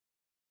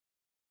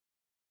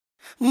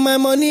My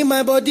money,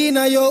 my body,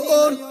 now your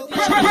own.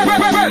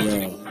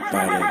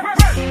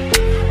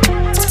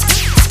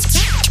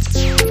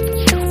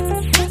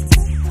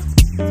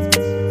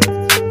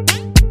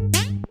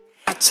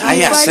 If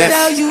I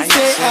tell you,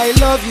 say I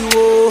love you,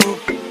 oh.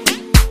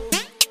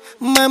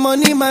 My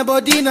money, my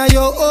body, now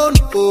your own,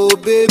 oh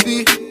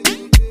baby.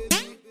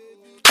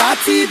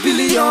 30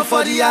 billion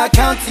for the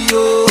account,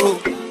 yo.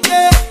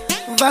 Yeah.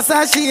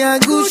 Versace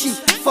and Gucci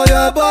for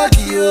your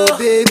body, oh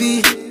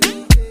baby.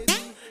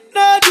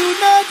 No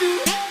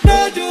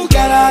do,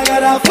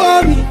 gotta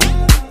for me.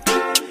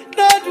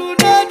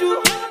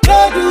 No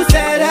do,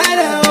 say that,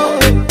 oh.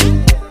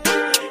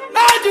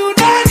 No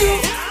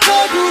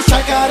do,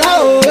 shakara, oh.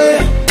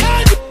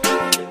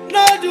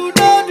 No do,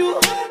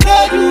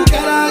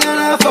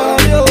 gotta for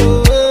me, oh.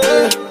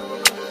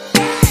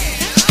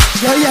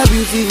 You're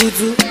beautiful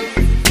too.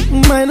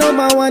 My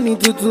number one in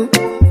tutu.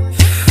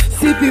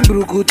 Sipping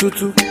bruku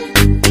tutu.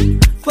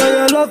 For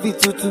your love it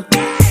tutu.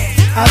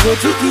 I go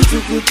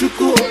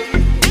chuku.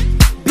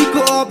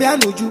 Biko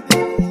obianuju.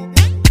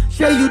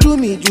 Say you do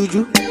me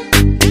juju.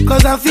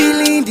 Cause I'm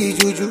feeling the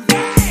juju.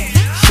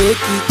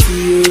 Shake it to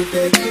you.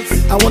 Take it.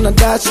 I wanna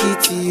dash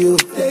it to you.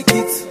 Take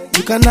it.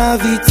 You can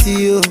have it to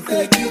you.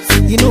 Take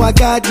it. You know I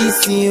got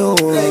this in you.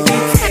 Take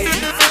it.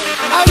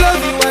 I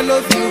love you.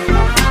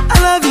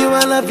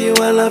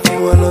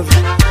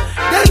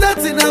 There's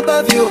nothing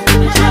above you.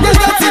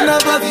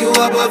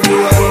 Above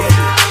you.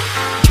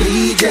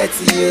 Bridget,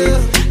 you.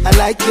 I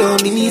like your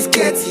mini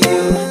skirt, you.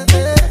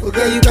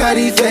 Okay, you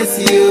carry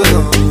fancy, you.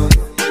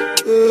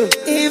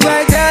 If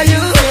I tell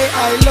you, hey, I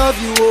love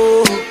you,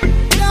 oh.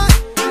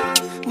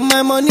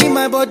 My money,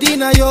 my body,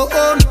 now your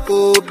own,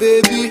 oh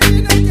baby.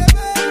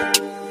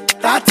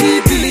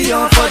 30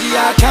 billion for the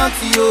account,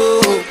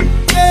 yo.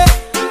 Yeah.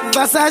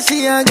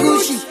 Versace and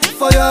Gucci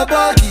for your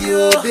body,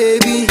 oh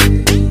baby.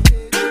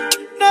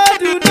 No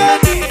do,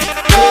 gotta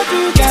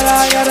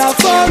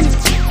for me.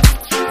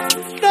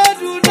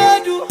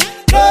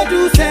 No do,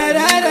 say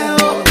that,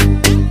 oh.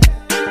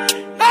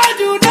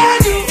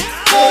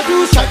 No do,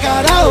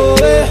 shakara, oh.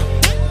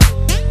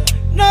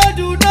 No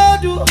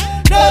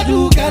do,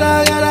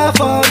 gotta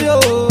for me,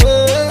 oh.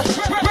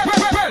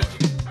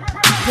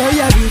 Girl,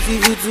 you're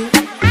beautiful too.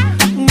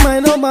 My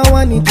number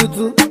one in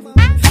tutu.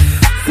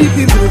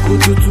 Sipping bruku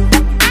tutu.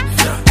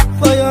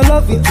 For your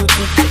love in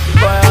tutu. I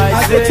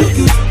go to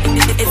you.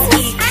 It's E.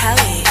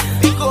 Kelly.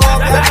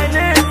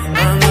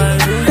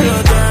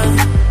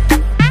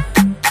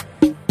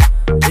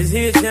 Is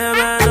he a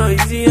chairman or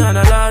is he on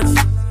a lodge?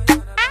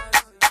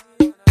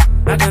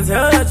 I can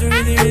tell that you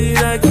really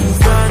like him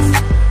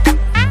fast.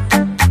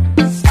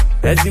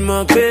 Let's see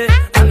more pay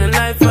and the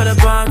life for the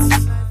party.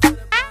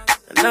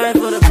 The life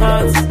for the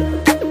party.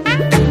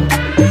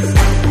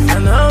 I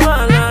know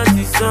I like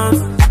these songs.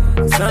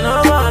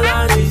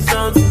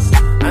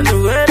 And the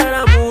way that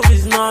I move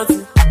is naughty.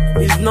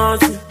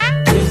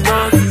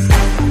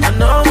 I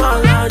know I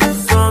like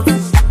these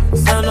songs.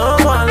 I know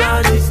I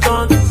like these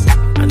songs.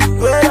 And the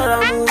way that I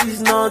move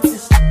is naughty.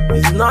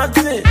 It's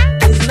nothing.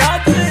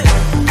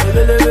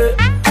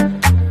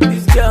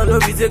 This girl no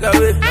be take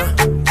away.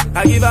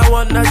 I give her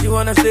one that she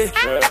wanna stay.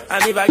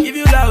 And if I give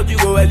you loud, you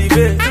go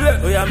elevate.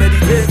 Oh yeah,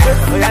 meditate.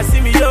 Oh yeah,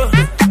 see me yo.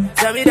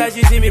 Tell me that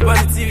she see me on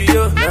the TV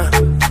yo.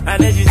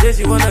 And then she say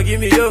she wanna give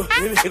me yo.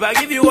 If I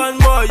give you one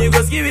more, you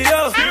go give it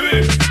yo.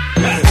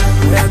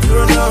 Yeah,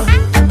 true no.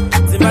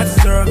 Somebody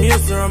stir me,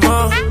 stir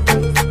more.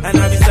 And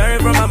I be staring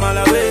from a mile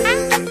away.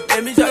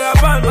 Let me jog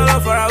up and follow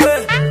far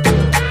away.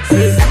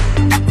 Say,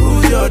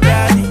 who's your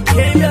daddy?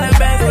 Came here and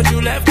bang, but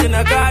you left in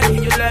a car.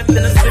 You left in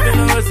a sleeping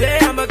over. Say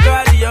I'm a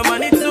god, your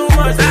money too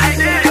much. I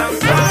said I'm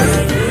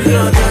sorry. Who's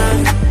your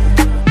daddy?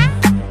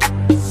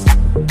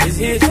 Is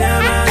he a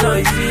chairman or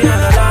is he on a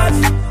lodge?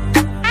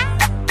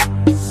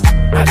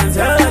 I can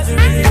tell that you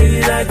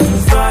really like to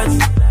fight.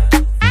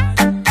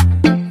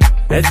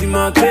 Let's see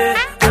more pay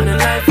and the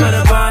life for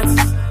the party.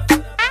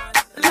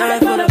 The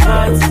life for the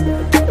party.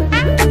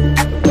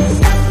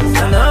 I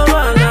know I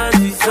like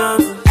these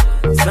songs.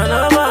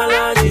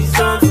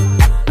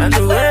 And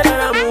the way that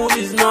I move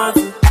is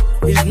naughty.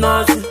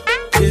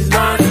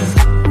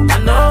 I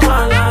know I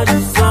like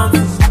these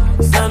songs.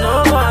 I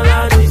know I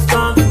like these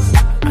songs.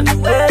 And the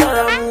way that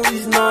I move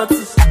is naughty.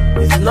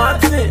 It's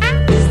nothing.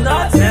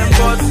 Them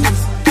bottles,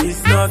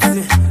 it's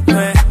nothing.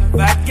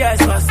 Bad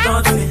guys was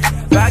nothing.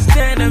 Back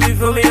then, them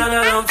before me on a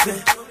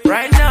nothing.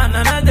 Right now,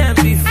 none of them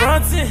be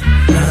fronting.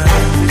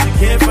 Since you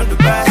came from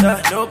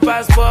Dubai, no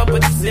passport,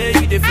 but you say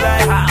you dey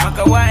fly.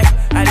 Maka white,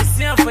 I dey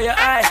see 'em for your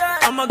eye.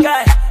 I'm a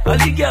guy, all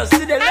the girls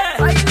see the light.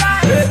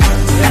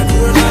 Yeah,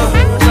 do it now.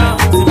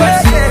 See my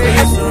shit,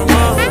 yes, or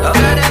more.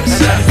 And I be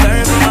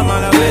staring from a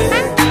mile away.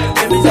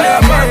 Let me tell you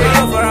about me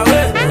far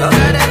away.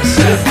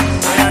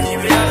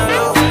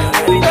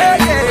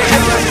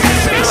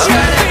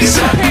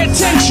 Pay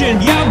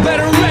attention, y'all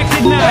better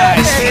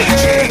recognize.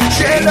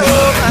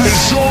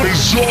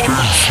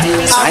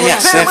 I will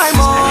spend my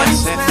money.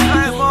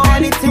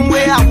 Anything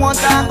where I want,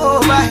 I go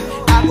buy.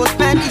 I go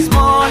spend this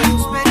money.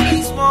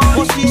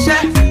 Oh, she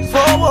said,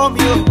 follow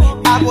me.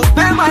 I go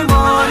spend my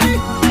money.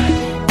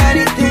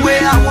 Anything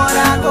where I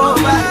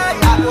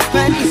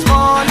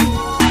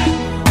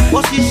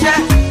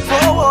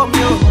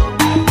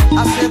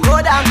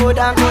go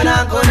down, go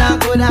down, go down,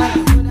 go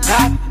down.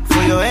 Clap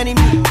for your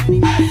enemy,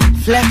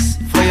 flex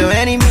for your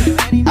enemy,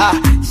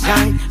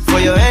 shine for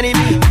your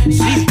enemy.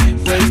 See,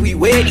 when we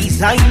wear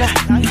designer,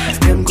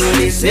 them go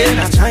they say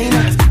na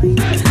China.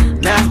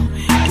 Now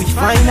we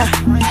find her,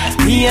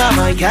 me and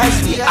my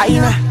guys we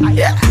aina.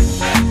 Yeah.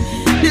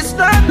 This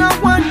time I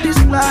want this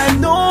life,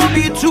 no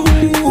be true.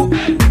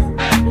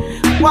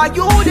 Why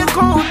you dey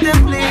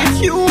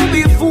contemplate, you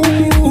be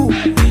fool.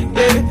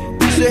 Yeah,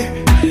 say,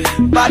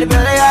 body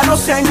belly I don't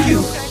thank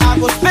you. I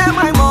go spend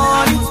my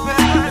money,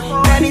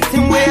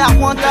 anything where I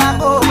want I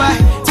go buy.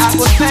 I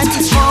go spend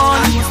this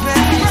money,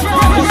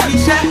 she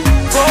said,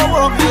 go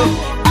up you.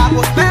 I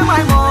go spend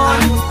my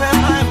money,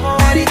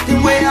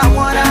 anything where I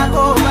want I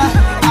go buy.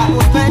 I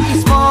go spend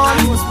this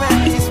money,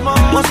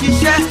 she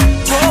said,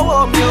 go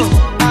up you.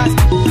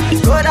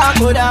 Go down,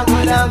 go down,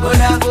 go down, go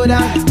down, go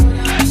down.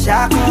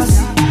 Shackles,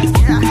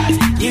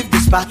 if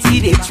this party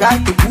they try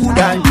to pull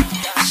down,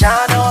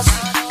 shadows.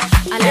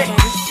 I like it.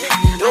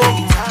 Don't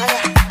be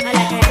tired. I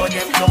like it. For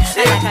them don't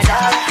say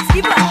tired.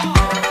 Skip up.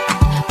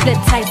 Flip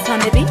tights on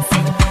the beat.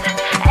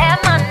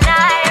 Emma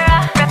Naira,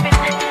 reppin'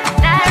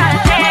 Naira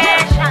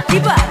Nation.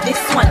 Skip up.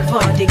 This one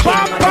for the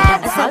game.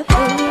 That's all.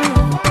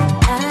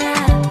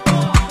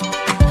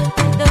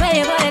 The way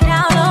you put it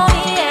down, oh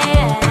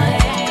yeah.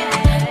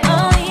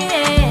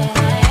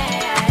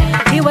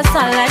 He was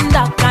tall and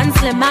dark and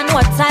slim and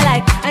what I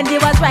like. And he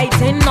was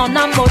riding on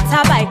a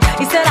motorbike.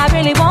 He said, I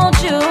really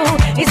want you.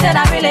 He said,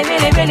 I really,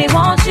 really, really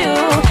want you.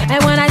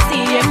 And when I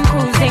see him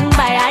cruising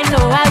by, I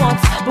know I want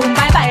boom,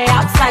 bye, bye,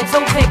 outside, so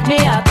pick me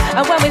up.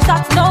 And when we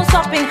start no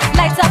stopping,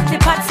 lights up the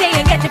party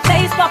and get the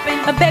place popping.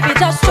 And baby,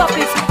 just drop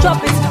it,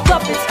 drop it,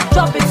 drop it,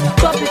 drop it,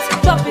 drop it,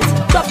 drop it,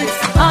 drop it,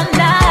 all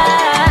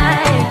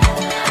night,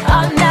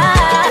 all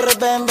night.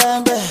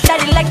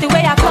 Daddy like the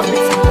way I drop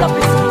it, drop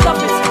it, drop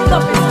it,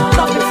 drop it,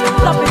 drop it,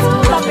 drop it,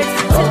 drop it,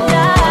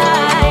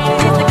 tonight.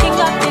 He's the king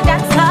of the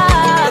dance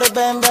hall.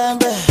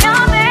 Now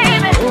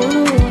baby,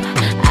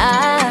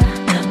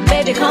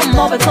 baby come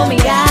over to me,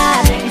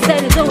 yeah. He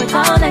said we do it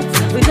all night,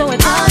 we do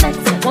it all night.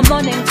 One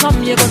morning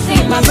come, you gon'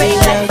 see my ring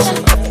light.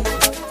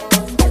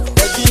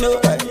 You know,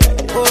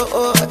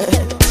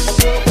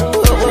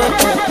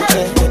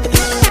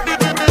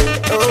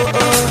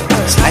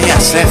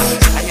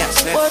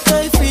 what I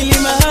feel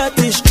in my heart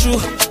is true.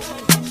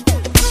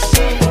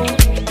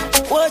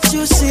 What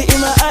you see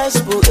in my eyes,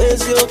 boo,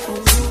 is your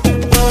proof.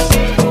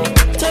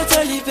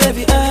 Totally,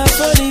 baby, I'm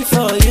falling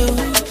for you.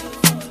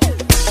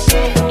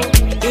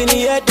 In the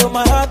head of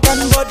my heart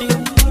and body,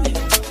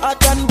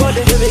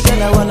 baby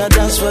girl, I wanna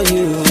dance for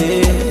you,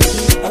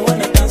 yeah. I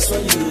wanna dance for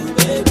you,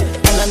 baby.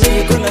 And I know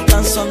you're gonna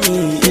dance on me,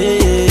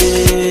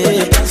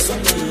 yeah. Dance on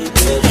me,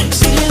 baby.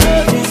 See, your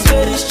love is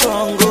very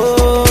strong, oh,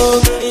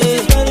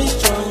 yeah. Very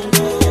strong, oh.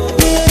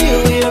 Me and you,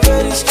 we are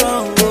very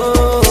strong, oh.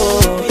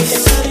 Yeah.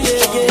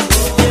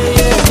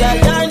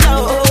 Diana,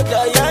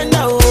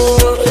 oh.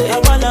 I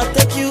wanna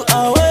take you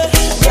away.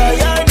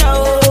 Diana,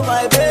 oh,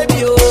 my baby,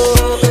 oh.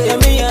 Yeah,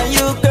 me and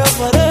you, girl,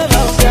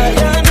 forever.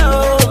 Diana,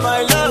 oh, my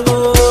love, oh.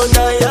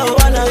 Diana, I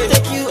wanna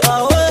take you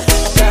away.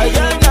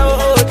 Diana, oh,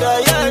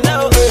 Diana,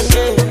 oh,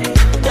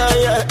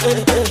 Diana,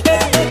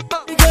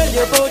 girl,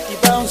 your body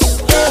bounce,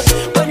 yeah.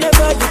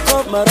 Whenever you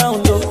come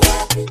around, oh.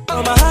 On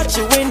my heart,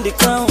 you win the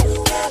crown.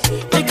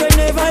 We can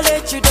never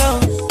let you down.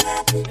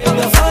 In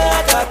the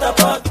fire,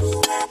 catapult.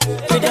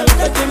 You don't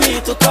take me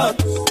to talk.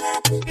 You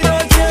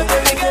don't care,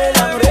 baby girl,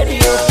 I'm ready,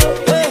 oh.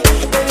 Hey,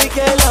 baby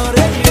girl, I'm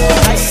ready,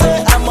 oh. I say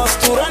I must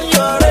to run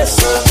your race,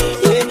 oh.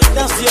 Yeah,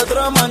 dance to your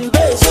drum and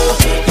bass, oh.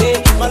 Yeah,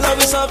 my love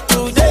is up to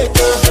date, oh.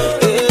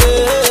 Yeah,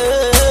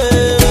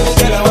 baby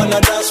girl, I wanna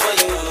dance for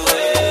you,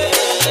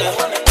 yeah. I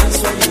wanna dance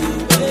for you,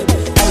 baby.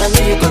 And I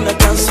know you're gonna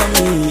dance for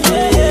me, yeah.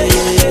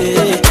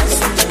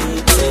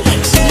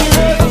 See,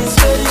 love is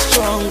very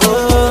strong, oh.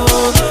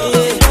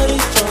 Yeah, very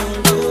strong,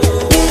 oh.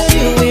 Me and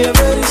you, we are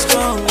very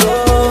strong, oh.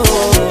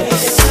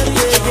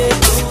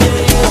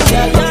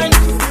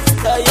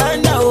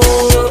 Diana,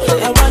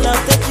 oh, I wanna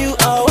take you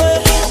away.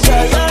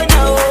 Diana,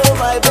 oh,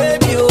 my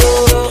baby, oh.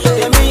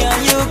 Yeah, me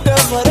and you,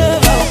 girl,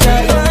 forever.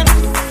 Diana,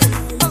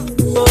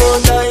 oh,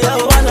 Diana, I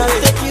wanna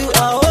take you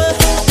away.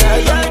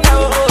 Diana, oh,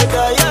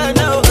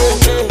 Diana, oh,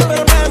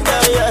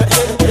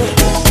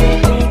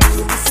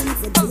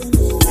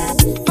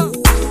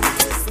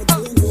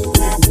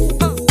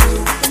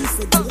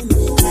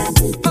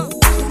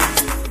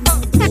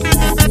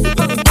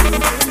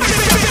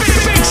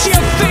 Fix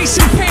your face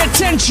and pay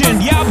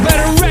attention. Y'all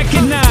better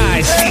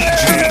recognize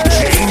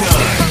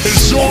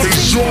DJ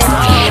J9.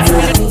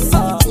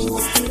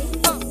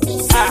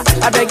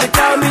 I beg you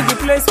tell me the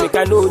place, make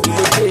I know the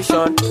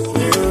location.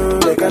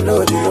 Make I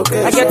know the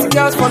location. I get the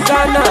girls from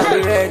Ghana,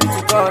 they ready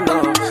to turn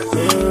up.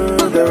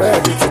 They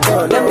ready to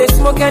turn Them up. they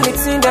smoke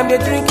anything, them they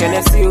drink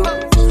Hennessy.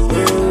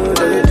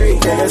 They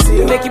drink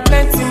Hennessy. Make you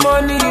plenty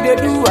money, you they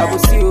do, I will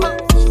see you.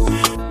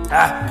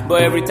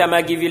 But every time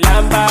I give you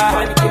lamba,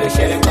 money kill a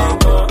shell and gong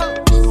gong.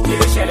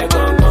 Kill a shell and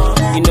gong gong.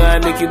 You know I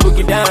make you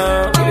boogie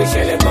down. Kill a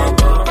shell and gong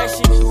gong.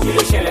 Kill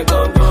a shell and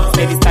gong gong.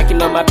 Steady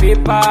stacking on my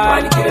paper.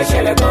 Money kill a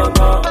shell and gong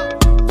gong.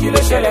 Kilo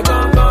shele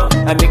gong gong.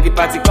 I make the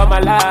party come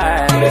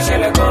alive. Kilo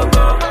shele gong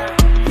gong.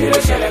 Kilo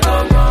shele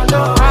gong gong.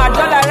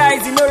 Dollar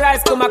rise, you know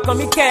rise, come and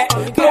come care.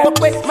 Go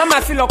away,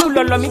 mama feel cool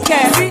on me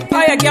care. See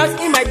all your girls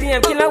in my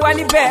DM, kill one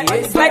in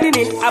bed. Sliding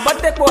in,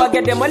 about the poor,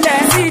 get them on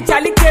there. See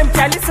Charlie came,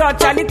 Charlie saw,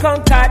 Charlie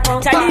conquered.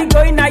 Charlie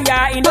going a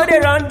ya, you know they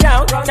run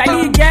down.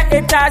 Charlie get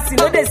a task, you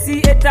know they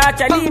see a task.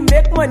 Charlie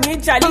make money,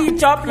 Charlie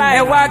chop like.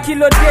 Ewa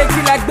kilo day,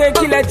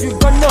 kill a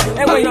jugono.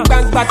 Ewa you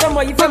bang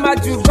batomo, you fema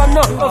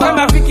jugono. Over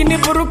my bikini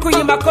buruku,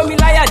 you ma come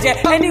liar je.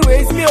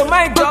 Anyways, me oh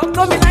my dog,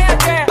 come liar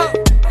je.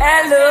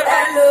 Hello,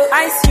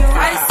 ice you.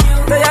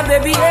 So yeah,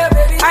 baby,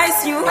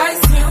 ice you.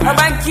 A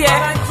bankier,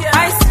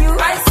 ice you.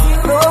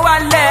 No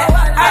one let,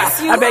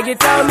 ice you. I beg you,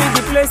 tell me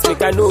the place,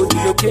 make I know the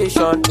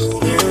location.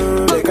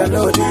 Make I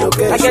know the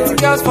location. I get the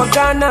girls from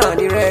Ghana,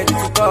 they ready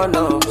to turn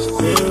up.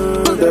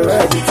 They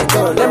ready to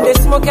turn up. Them they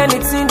smoke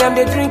anything, them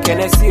they drink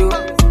NSU.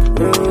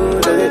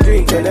 They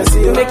drink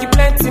NSU. You make you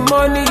plenty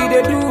money, you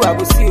they do, I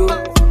will see you.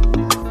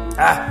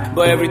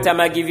 But every time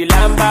I give you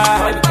lamba,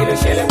 I kill a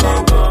shell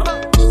gong gong.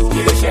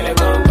 Kilo shele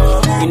gong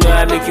gong. You know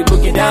I make you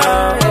boogie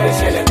down. Kilo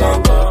shele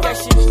gong gong.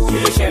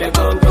 Kilo shele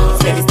gong gong.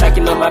 Steady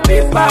stacking on my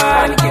paper.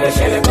 Kilo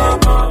shele gong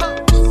gong.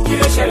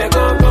 Kilo shele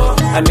gong gong.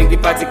 I make the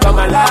party come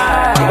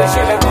alive. Kilo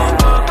shele gong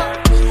gong.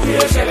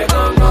 Kilo shele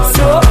gong gong.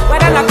 So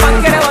whether na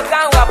pankere or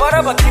tangwa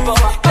borobo kibo.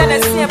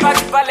 Tennessee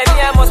party pale me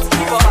I must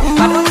kibo.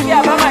 I don't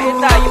care mama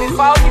ita. You be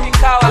foul, you be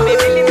cow. I may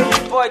believe in the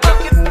boy. Just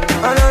keep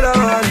another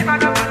one.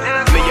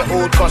 Me your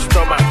old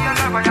customer.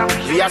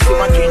 We are so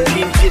much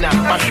in Tina.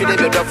 My shit is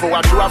better for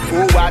what you are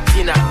for. What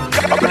Tina?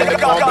 I'm gonna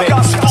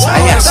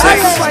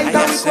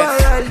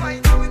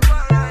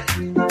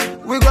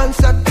we gon'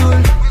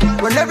 settle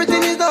when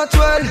everything is not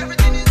well.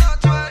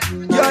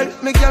 Girl,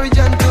 me carry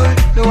gentle.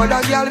 No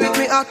other girl with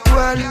me act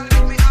well.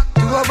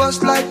 Two of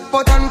us like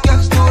pot and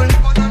kettle.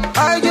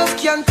 I just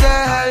can't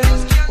tell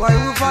why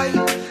we fight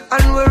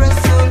and we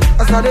wrestle.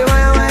 I saw the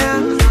wire.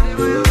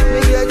 Me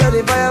get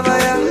the fire.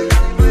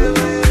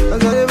 I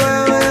saw the fire.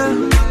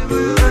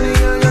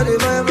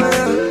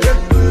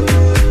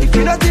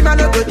 I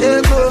no go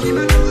take go.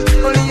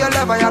 Only your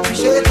love I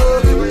appreciate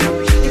go.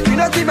 If you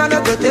not give me, I no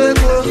go take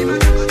go.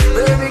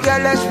 Baby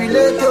girl, let's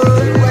relate to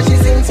what she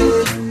sings to.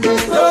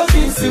 No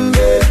kissing,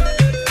 babe.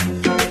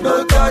 No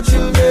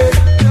touching, babe.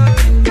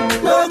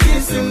 No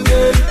kissing,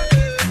 babe.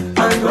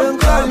 And don't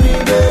call me,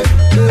 babe.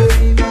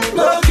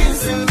 No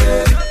kissing,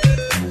 babe.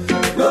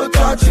 No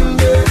touching,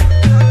 babe.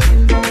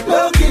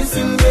 No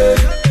kissing, babe.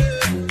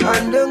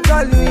 And don't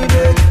call me,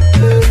 babe.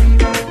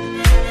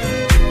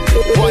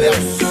 What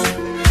else?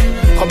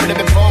 Come let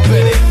me pump it.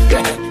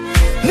 Now,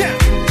 yeah.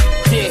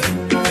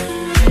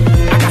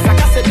 I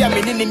said, I'm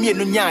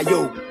in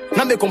yo.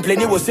 Now me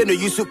complaining was saying no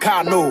use to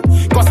car no.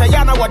 Cause I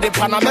yana what the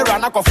Panamera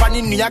na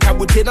kofani nyaka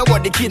butena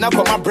what the kina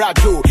koma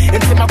brajo.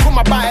 Into my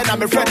kuma buy and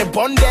I'm a friend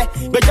bonde.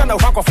 But you know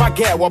how of a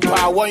girl what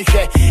power one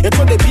share. It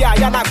told the beer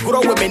yana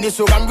grow with me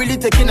so I'm really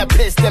taking a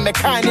piss. Them a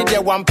kind of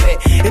their one pay.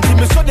 Into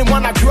me so the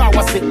one I grew I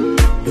was it.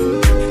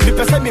 Me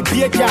person me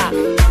be a jar.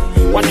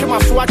 Watch my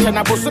swatch and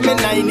I was so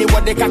many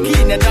what they kaki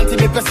and dante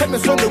me person me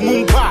so the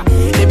moon pa.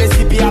 They be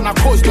be on a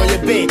coast or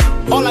your bay.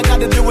 All I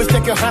gotta do is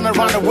take your hand and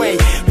run away.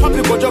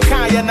 Papi go your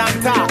car and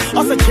I'm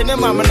also chene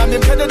mama na me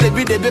pede de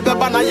bi de bebe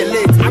ba na ye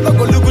late. I don't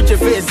go look at your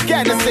face,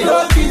 scared to say.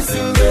 No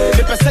kissing, babe.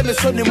 Me person me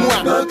so ni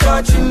mua. No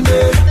touching,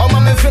 babe. Oh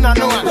mama finna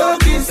know. No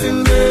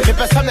kissing, babe. Me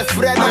person me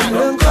friend.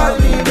 Don't call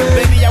me, babe.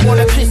 Baby I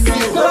wanna kiss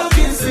you. No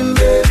kissing,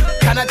 babe.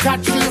 Can I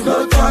touch you?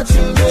 No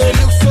touching, babe.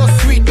 You look so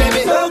sweet,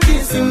 baby. No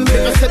kissing, babe.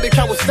 Me person me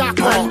try to start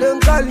on.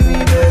 Don't call me,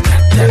 babe.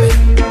 Damn it.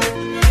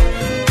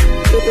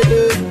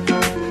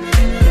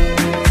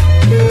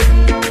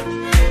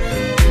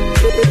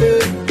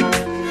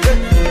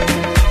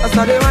 I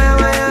saw the wire.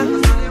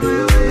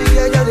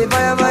 Yeah, the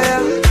fire.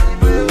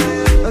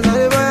 I saw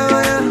the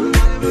wire.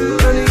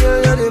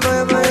 The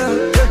fire.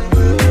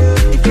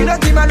 If you not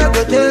give me, I no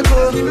go take go.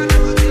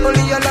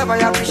 Only your love I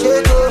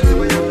appreciate go.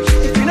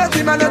 If you not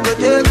give me, I no go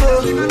take go.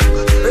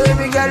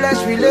 Baby girl,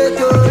 let's relate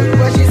to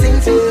what she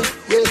sings to.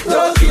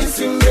 No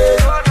kissing,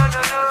 babe.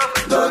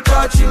 No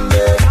touching,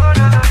 babe.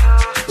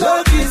 No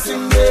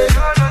kissing, babe.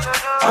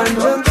 And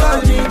don't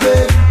call me,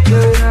 babe.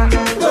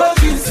 No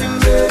kissing,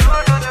 babe.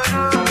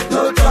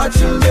 No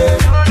touching,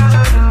 babe.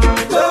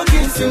 No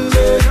kissing,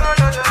 babe.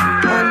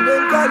 And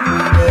don't call me,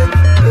 babe.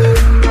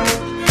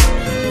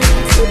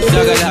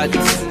 Juggernaut.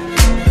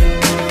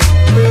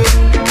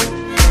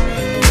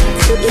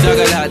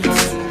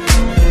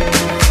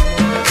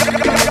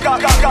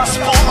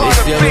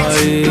 It's your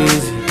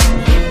boys.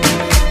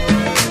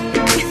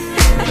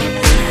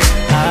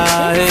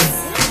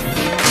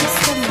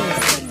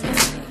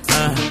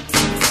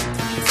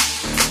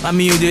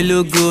 Mommy, you they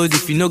look good.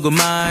 If you no go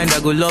mind, I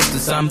go love to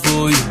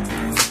sample you.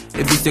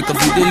 If you take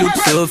off, you they look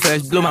so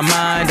fresh, blow my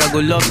mind. I go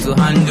love to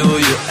handle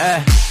you.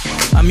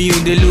 Mommy, you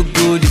they look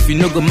good. If you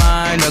no go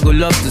mind, I go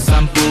love to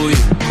sample you.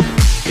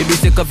 If you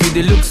take off, you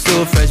they look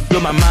so fresh,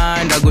 blow my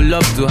mind. I go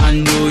love to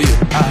handle you.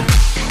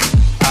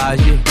 Yeah,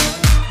 yeah,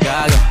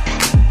 yeah,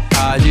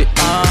 yeah,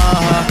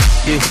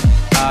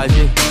 yeah,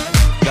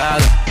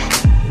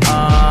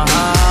 yeah,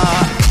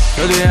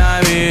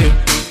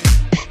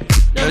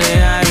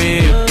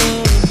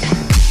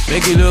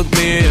 make you look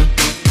me,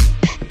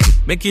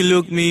 make you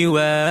look me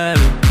well.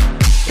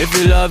 If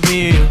you love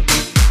me,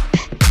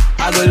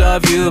 I go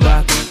love you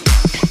back.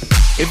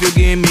 If you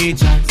give me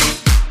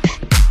chance,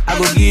 I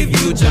go give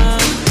you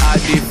chance. I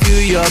dey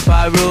feel your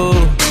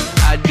parole,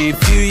 I dey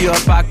feel your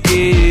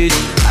package,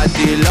 I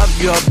dey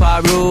love your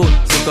parole.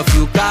 Sick of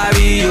you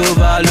carry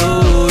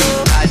overload.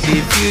 I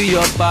dey feel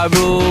your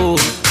parole,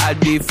 I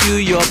dey feel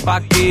your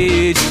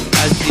package.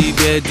 As the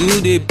bed do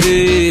they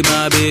play,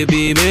 my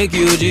baby make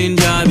you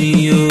ginger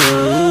me,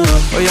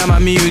 oh yeah,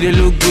 mommy you dey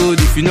look good.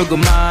 If you no go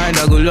mind,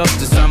 I go love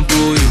to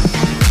sample you.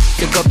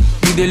 Take up,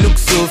 you dey look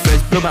so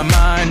fresh, blow my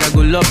mind. I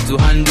go love to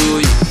handle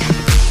you.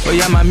 Oh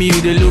yeah, mommy you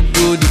dey look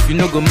good. If you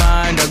no go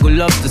mind, I go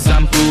love to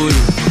sample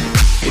you.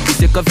 If you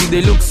take off, you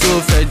they look so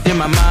fresh in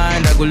my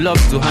mind. I go love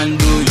to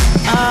handle you.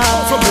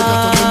 From the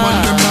ghetto to the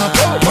man them now,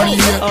 money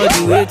here. All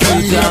the way to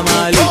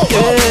Jamali. From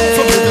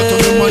the ghetto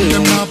to the man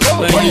them now,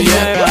 when you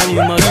hear and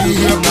you must be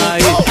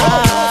my head.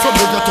 From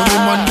the ghetto to the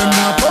man them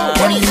now,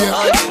 money here.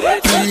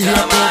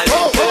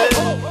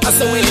 I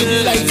say we live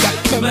it like that.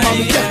 Remember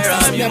we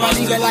gangsters never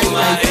live a life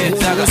like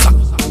that.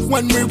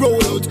 When we roll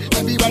out,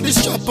 everybody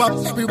shop up,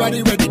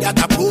 everybody ready that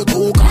a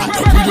protocol.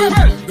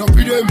 Don't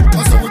be them,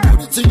 that's how we do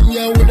the thing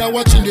here without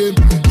watching them.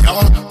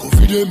 Yeah, go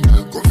feed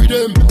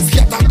them,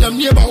 scatter them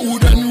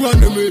neighborhood and run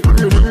them in.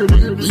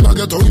 We not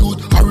get our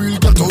youth, I will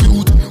get our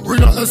youth. We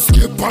not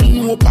escape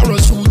and no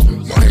parachute.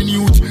 Mine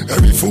youth,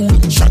 every fool,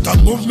 shut up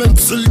movement,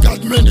 still got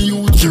many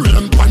youth. Kill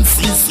them pan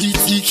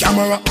CCT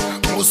camera,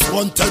 most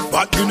wanted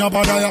but in a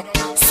badaya.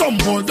 Some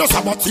boy just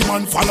about him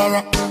and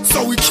follower,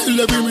 so we kill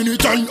every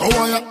minute and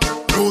hour.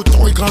 No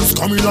toy guns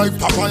coming like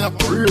papaya.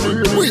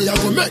 We are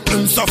gonna make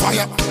them suffer.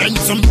 And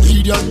some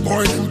idiot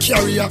boy them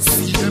carrier.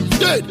 See them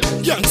dead,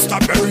 gangsta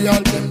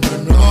burial.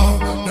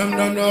 Them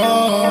don't know.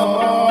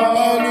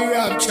 Only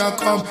rapture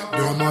come.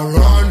 Them a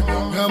run.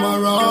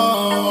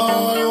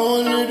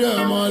 Only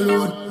them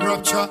alone.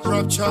 Rapture.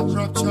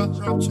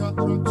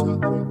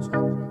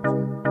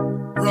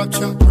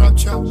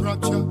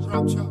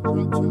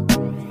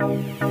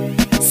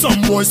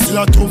 Some boys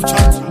still a tough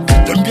chat.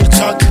 Them get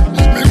chat.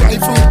 Me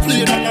rifle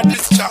played on a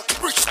disc chat.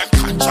 Rich them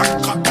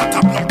contract. Cut that a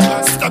blood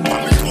glass. Step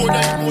on me throw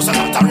them. Most of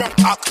that a run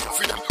hack.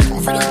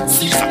 Confident,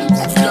 Caesar.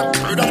 Confident,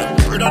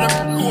 murder them.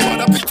 No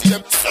other pity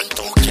them. Sent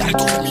out girl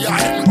to me. I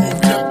them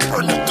over them.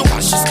 Burn them to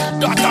ashes.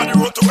 That on the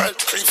road to hell.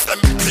 Clips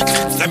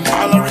them.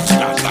 All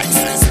original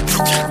license.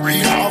 Looking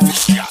real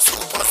official.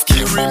 Super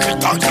scary. Me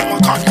talk them a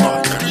carnival.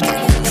 Every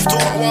time we move to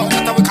a wall.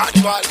 That a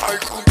carnival.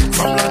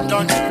 From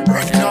London.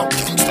 Ready now.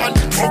 Kingston.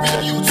 Probably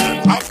the youth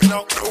them happy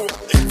now. No.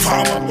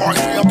 Farmer boy,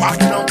 we are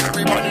party now.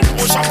 Everybody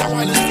knows shot a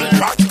while it's still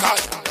radical.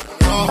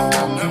 No.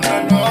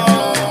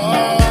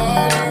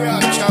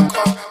 Rapture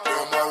come.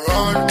 Them a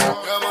run.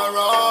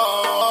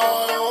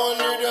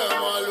 Only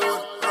them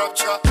alone.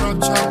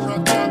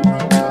 Rapture.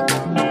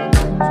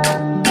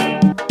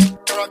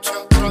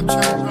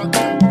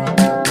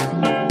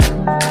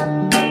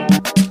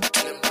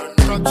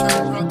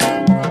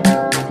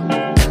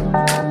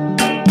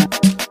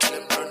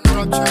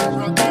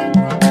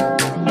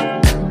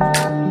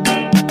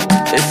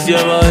 It's your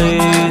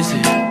voice.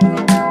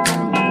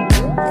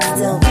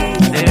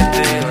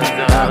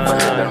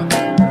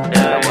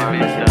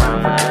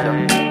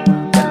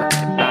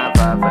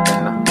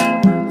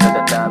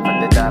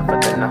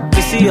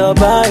 This is your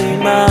body,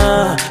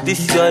 ma. This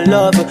is your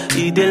love.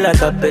 It dey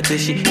like a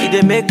petition. It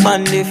dey make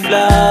man dey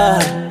fly.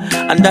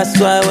 And that's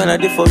why when I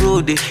dey for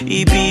road,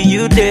 it be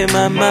you dey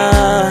my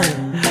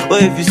mind.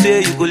 But if you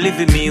say you go live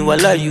with me,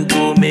 voila, you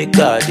go make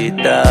a dey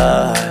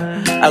die.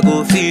 I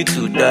go feel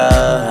to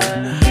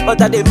die. But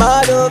I dey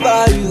mad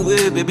over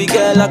you, baby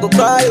girl. I go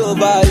cry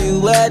over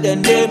you.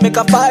 Then they make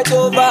a fight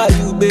over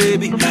you,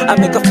 baby. I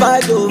make a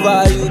fight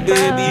over you,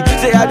 baby.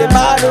 Say I dey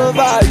mad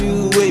over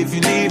you. If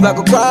you leave, I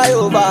go cry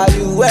over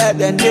you.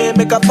 Then they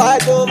make a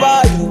fight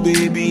over you,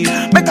 baby.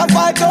 Make a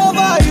fight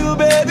over you,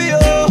 baby.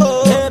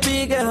 Oh,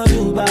 baby girl,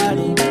 you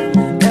body.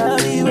 Girl,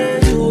 the way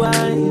you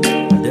whine.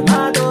 I dey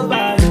mad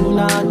over you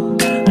now.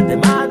 I dey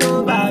mad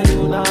over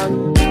you now.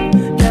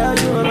 Girl,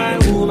 you are my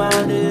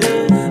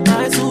woman,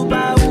 my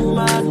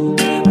superwoman. I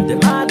dey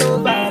mad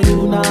over you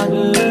now. I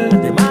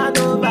dey mad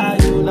over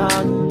you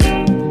now.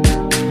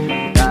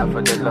 Die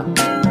for the love.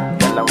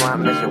 Girl, I want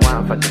me, she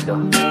want for the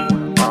dough.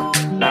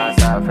 Nah,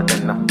 sorry for the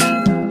no.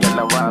 Girl,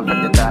 I want for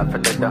the die for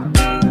the dough.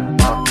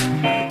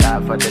 Die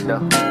for the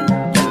dough.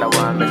 Girl, I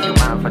want me, she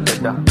want for the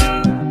dough.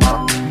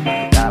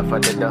 Die for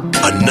the dough.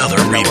 Another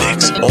remix,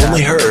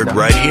 only heard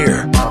right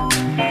here.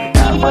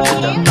 Die for the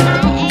dough.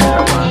 Girl,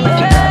 I want me, she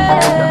want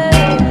for the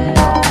dough.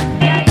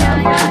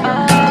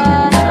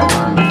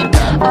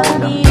 All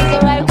we need is the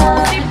right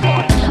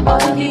one. All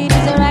we need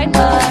is the right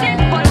one.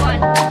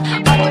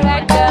 All the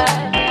right girl.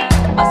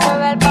 Also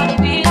right body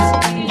beats.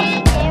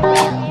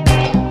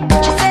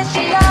 She says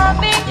she love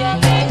me,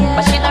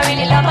 but she not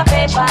really love my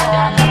paper.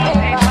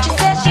 She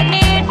says she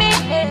need me,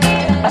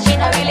 but she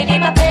not really need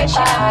my paper.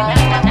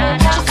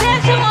 She says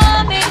she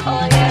want me,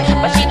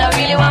 but she not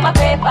really want my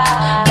paper.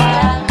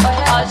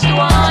 All she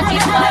wants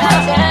is my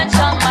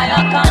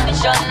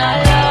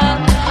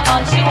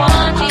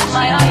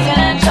my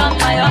attention,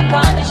 my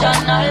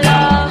unconditional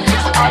love.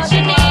 All she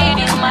need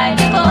is my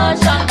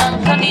devotion,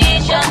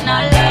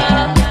 unconditional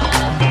love.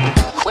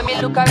 When me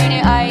look her in the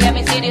eye, yeah,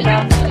 me see the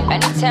love.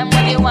 Anytime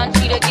when me want,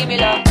 she dey give me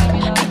love. Me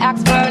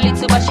ask for a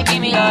little, but she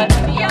give me all.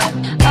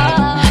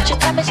 She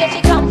tell me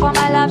she come for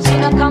my love, she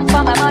don't come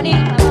for my money.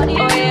 Oh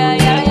yeah,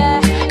 yeah,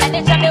 yeah.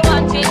 Anytime they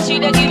want it, she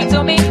dey give it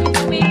to me.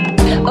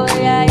 Oh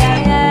yeah, yeah,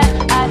 yeah.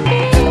 I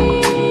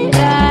feel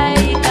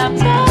like I'm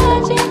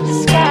touching the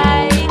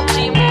sky.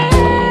 She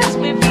makes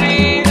me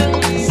feel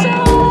so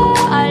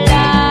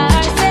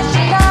alive. She says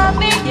she love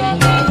me,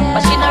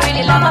 but she don't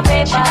really love my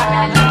paper.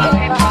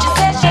 She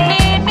says she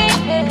need me,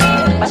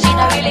 but she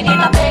don't really need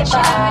my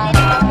paper.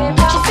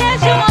 She says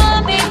she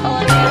want me,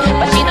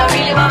 but she don't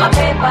really want my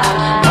paper.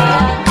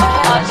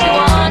 All she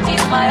wants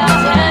is my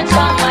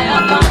attention, my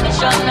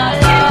unconditional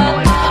love.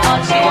 All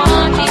she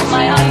wants is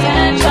my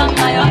attention,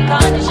 my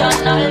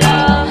unconditional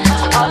love.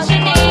 All she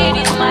needs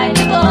is my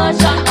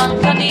devotion,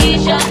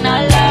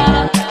 unconditional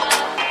love.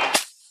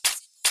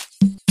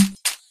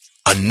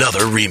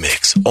 Another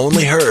remix,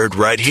 only heard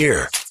right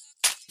here.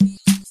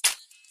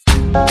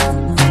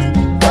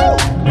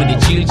 When they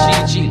chill,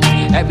 chill, chill,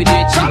 every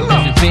day chill,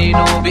 doesn't pay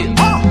no bill.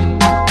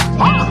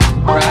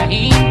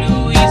 Raheem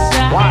do his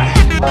side.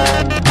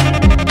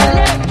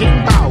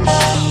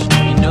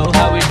 You know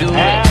how we do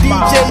it.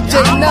 DJ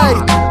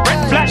J-Nice.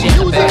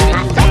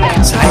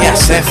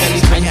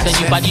 Friends and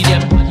you body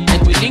them, then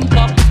we link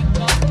up.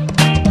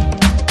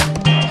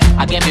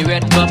 I get me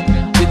red cup,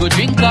 we go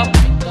drink up.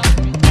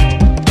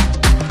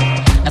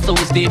 That's how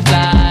we stay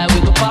fly, we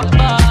go pop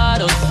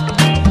bottles.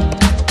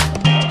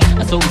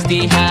 That's how we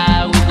stay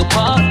high, we go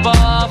pop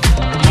off.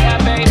 Yeah,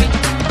 baby.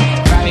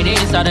 Friday,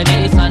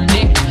 Saturday,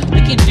 Sunday,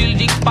 we can chill,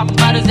 dick, pop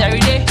bottles every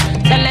day.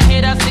 Tell the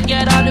haters to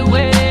get out the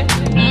way.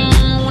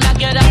 When I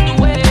get out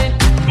the way,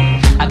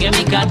 I get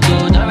me cat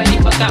go, not ready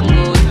for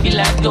Congo. If you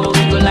like go,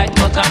 we go like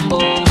for combo.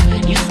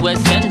 East,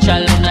 West,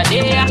 Central, on a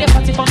day. They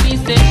party from the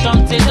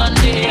station till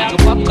Sunday. Go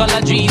pop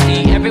color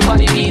dreamy,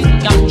 everybody please.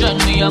 Come join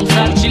me, young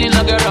start chilling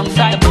like a wrong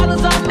side. The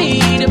bottles on me,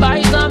 the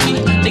bodies on me.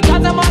 The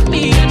cats them on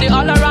me, and they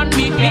all around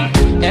me.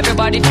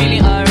 Everybody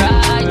feeling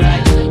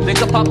alright.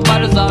 Make up pop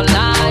bottles all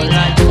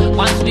night.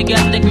 Once we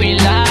get the green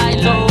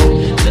light, so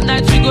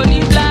tonight we go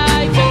live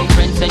life. Oh,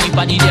 friends and you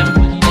body them,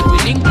 make we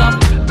link up.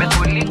 Make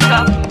we link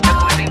up,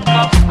 make we link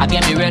up. I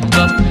get me red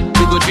cup,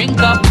 we go drink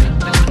up.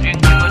 We go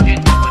drink, we go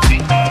drink, we go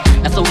drink.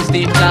 That's how we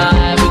stay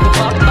fly, we go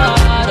pop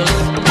bottles.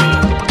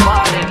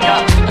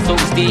 That's how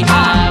we stay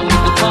high, we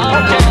go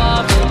pop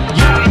off.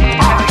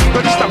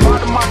 But it's the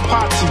bottom of my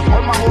party,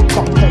 all my whole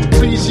cup, come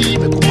breezy,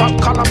 make we pop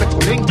color, make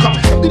we link up.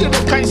 Did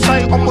the kind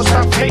side almost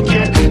have fake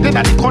it. Then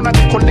at the corner,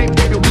 they connect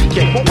baby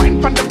weekend. But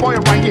wine from the boy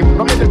right here,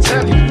 no me to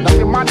tell you. Now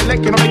the man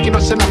like you know making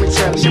us send me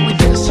tell. See we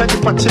did side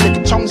the party like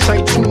a tongue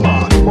side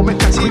tumor. But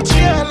make us hit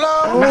yellow.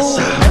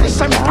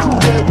 Anytime we crew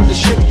there with the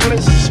shit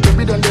places,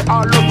 baby then they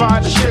all over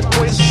the shit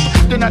waist.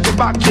 Then at the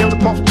back here the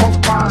puff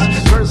pass.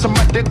 Girls on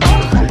my dick,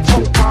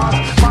 puff pass.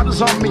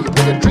 Bottles on me,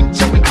 with a drink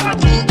till we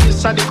out.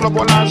 Inside the club,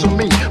 all eyes on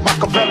me.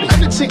 Machiavelli,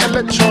 anything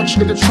electronic,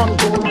 in the trunk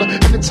gold.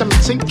 Anytime we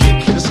think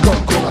kick, in the skull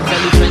gold.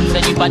 Tell your friends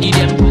and you body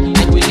them,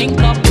 make we link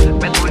up.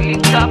 Make we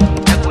link up,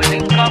 make we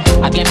link up.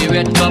 I get me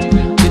red cup,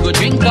 we go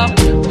drink up.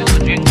 We go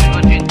drink, we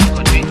go drink, we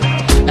go drink.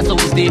 That's how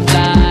we stay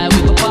fly,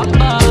 we go pop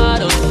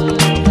bottles.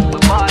 We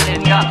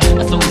ballin', yeah.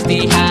 That's how we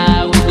stay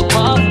high, we go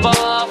pop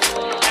off.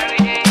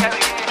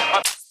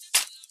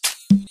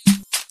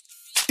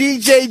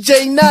 DJ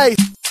J-Nice.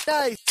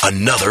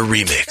 Another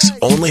remix,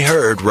 only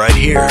heard right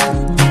here.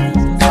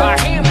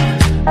 Raheem,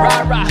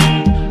 rah-rah,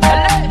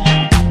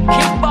 LA,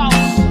 King Boss,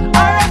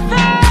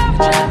 RFM.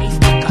 Chinese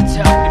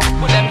cartel, the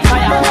people them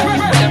fire, the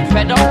people them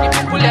fed up, the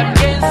people them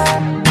gaze.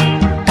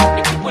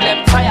 The people them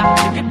fire,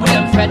 the people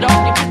them fed up,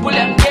 the people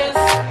them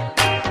gaze.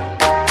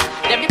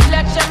 Them the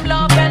pledge them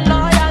love and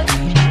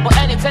loyalty, but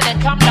anytime they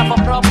come down for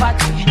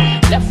property,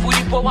 left with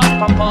the poor one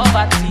for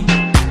poverty.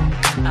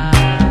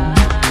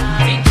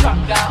 Think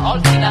stronger, all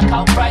things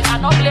account price. I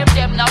not blame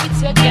them, now we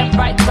take them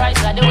right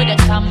price. And the way they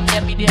come,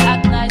 them be they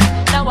act nice.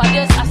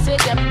 Nowadays I say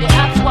them, they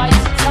act twice.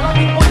 Some of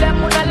people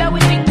them would let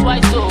we think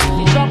twice. So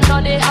the jump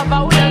now they have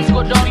a let's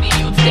go down. The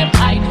youth them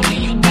idle, the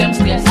youth them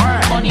scarce.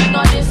 Money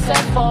not they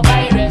sell for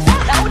virus.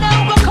 Now they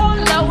go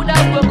come, now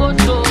they go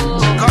to.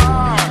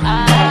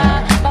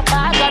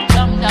 Papa God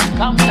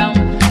come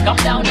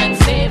down and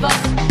save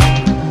us.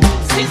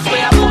 Since we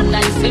are born,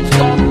 now the same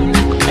struggle.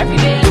 Every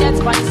day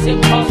that's quite the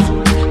same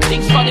hustle.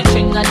 Things for the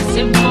chain, not the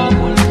same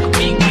trouble.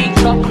 Big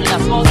trouble in a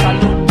small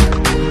saloon.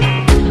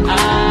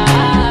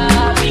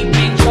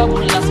 Big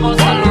trouble in a small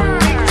saloon.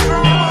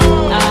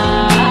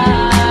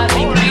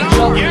 Big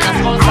trouble in a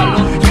small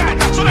saloon. Yeah,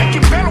 that's what I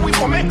keep better. We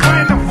for make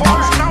line the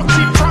voice. Now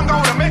cheap drunk, I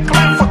wanna make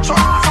line for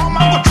talk. Some I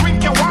go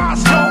drink your wine,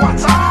 no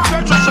water.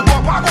 Girl just a go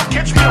up, I go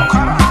catch me a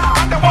color.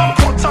 And the one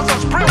put us a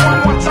spray one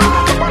water.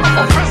 The one of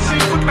the first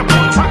thing with the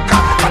boat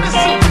tanker. And the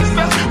sea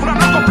business, when I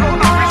not go blow,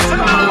 now we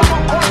still have a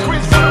one call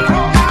Chris for the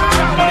blow.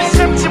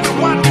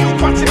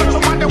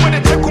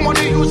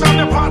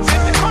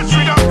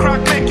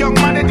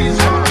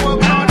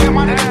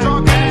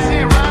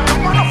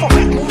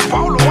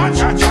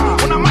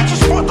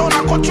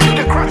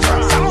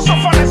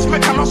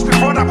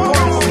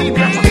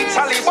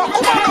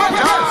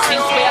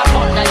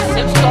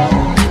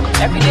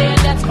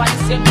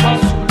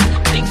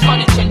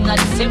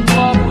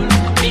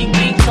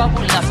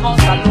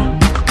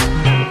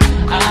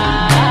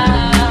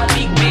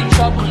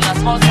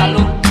 small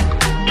salon.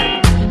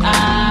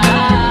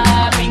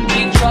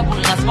 Big trouble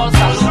in a small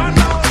salon.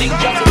 Big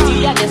trouble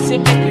here, they say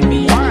make we be.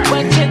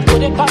 When change go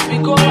they pass, we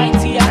go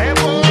right here.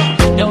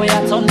 The way I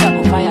turn that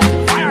go fire.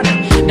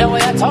 The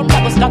way I turn that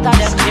go scatter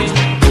them.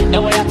 The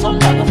way I turn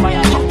that go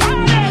fire.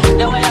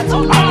 The way I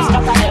turn that go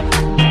scatter them.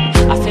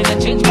 I say they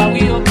change my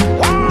wheel.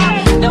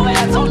 The way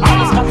I turn that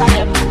go scatter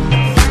them.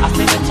 I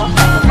say they turn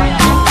that go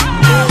fire.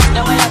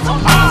 The way I turn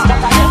that go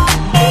scatter them.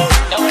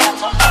 The way I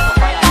turn that go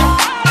fire.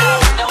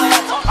 The way I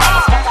turn that go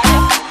scatter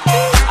them.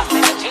 I say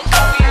they change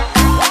my wheel.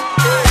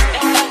 The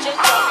way I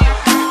change my wheel.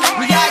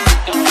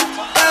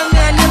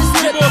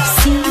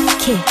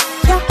 CK.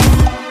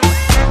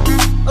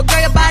 Oh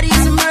girl, your body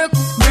is a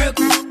miracle.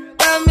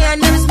 Tell me I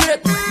never seen it.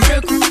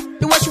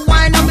 The way you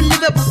whine,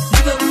 unbelievable.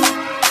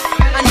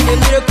 I need a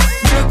miracle.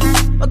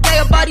 Okay,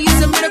 your body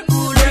is a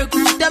miracle.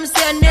 Tell me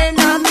say her name,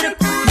 now a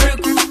miracle.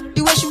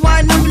 The way she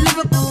whine,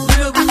 unbelievable.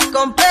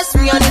 Come bless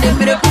me, I need a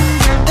miracle.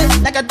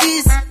 Like a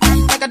this,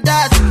 like a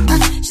that.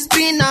 She's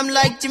spin, I'm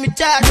like Jimmy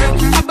Chad.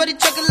 My body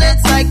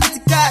chocolates like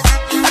Kitty Kat.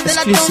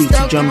 Exclusive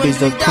to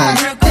JohnBiz.com.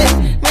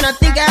 When I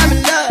think I'm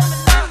in love,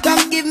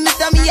 come give me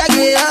some, I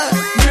get up.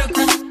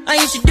 And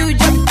you should do it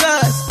just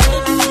because.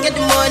 Get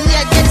the money,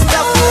 I get the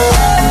stuff.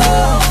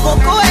 Oh,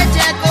 go ahead,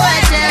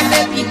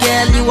 baby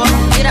girl, you want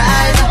me to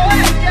hide.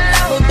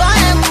 Oh, go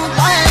ahead,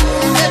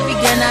 baby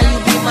girl, now you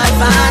be my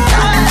fanta.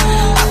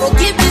 I will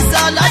keep this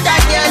all other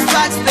girls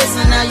back space,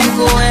 and now you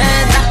go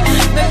ahead.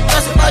 Baby,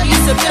 cause your body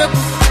is a miracle.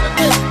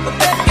 Oh,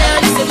 baby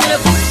girl, it's a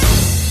miracle.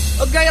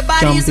 Oh, girl, your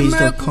body is a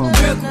miracle.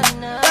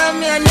 Tell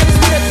me I never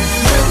seen it.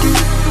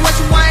 Do what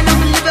you want,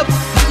 unbelievable.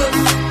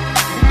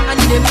 I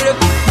need a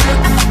miracle.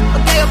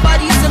 Okay, your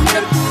body is a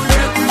miracle.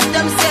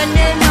 Them say her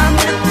name, now a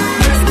miracle.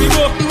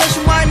 The way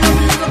she whine,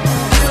 unbelievable.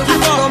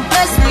 Don't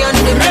bless me, I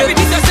need a miracle. Baby,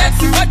 this is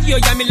sexy body, oh,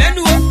 yeah, me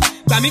lenu, oh.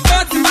 But me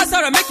thought you must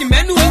have make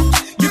menu, oh.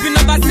 You be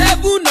number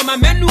 7, no my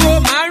menu, oh.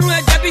 Maru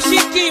and Jabi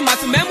Shiki, my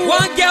memu.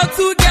 1 girl,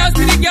 2 girls,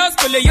 3 girls,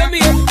 pull it,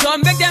 yummy, oh.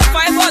 Don't make them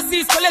 5 or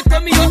 6, pull it,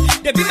 Tommy, oh.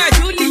 They be my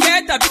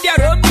Juliet, I be their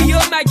Romeo.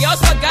 My girls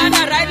for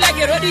Ghana, ride like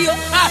a rodeo.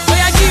 So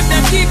I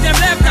give them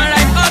left and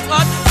right,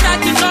 up.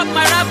 Starting up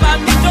my rap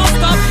and me don't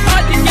stop.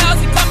 All the girls,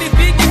 you call me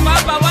Biggie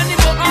Papa. One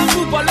more on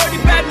food, below the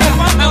bed, no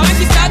fun. And when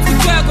she start to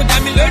twerk, go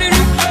down me lorry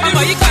room. I'm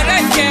a you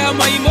correct, yeah,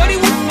 I'm a you mori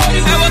woo.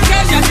 I will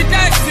catch you, she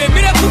dies, say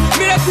miracle. 1,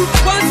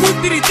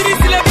 2, 3,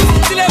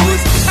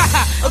 syllables.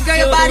 Oh girl,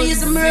 your body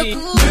is a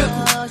miracle.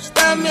 She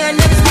tell me I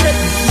never seen it.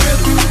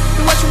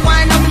 Do what you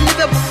whine,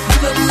 unbelievable.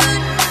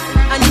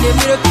 I need a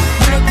miracle.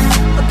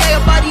 Okay,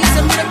 your body is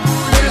a miracle.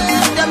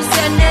 Tell me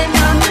say her name,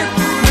 now a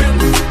miracle.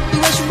 The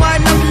way she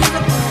whine,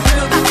 unbelievable.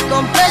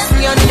 Come bless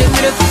me, I need a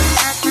miracle.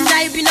 Now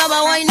you be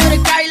number 1, you know the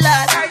carry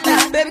lot.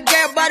 Baby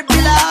girl, body be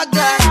like hot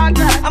glass.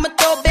 I'ma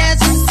throw bands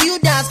just to see you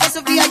dance. Cause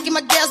of I give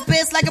my girl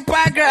space like a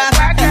paragraph.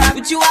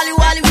 With you Wally,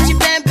 with you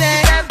Bam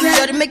Bam.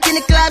 You're making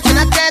the club, she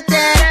not that.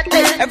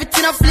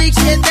 Everything I flick,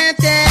 she ain't that.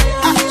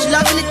 She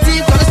loving the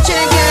team, gonna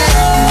change it.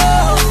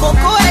 Oh,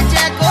 go ahead,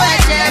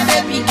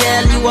 baby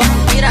girl, you want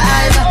me to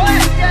hide.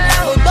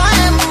 Oh, go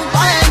ahead,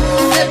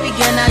 move, baby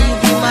girl, now you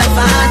be my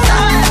fanta.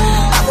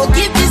 I will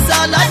give this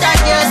all other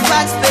girls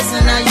back space,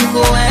 and now you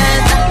go ahead.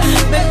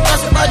 Baby,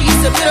 cause your body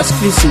is a miracle.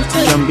 Exclusive to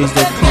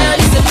JohnBiz.com. Girl,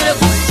 it's a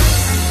miracle.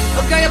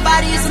 Okay, your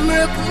body is a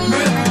miracle.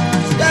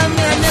 Tell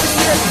me I never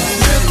seen it.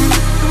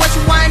 Do what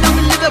you whine,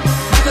 unbelievable.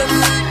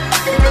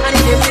 I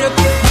need a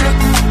miracle.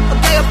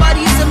 Okay, your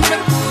body is a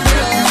miracle.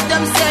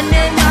 Them say her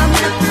name, now a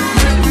miracle.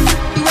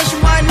 The way she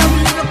whine,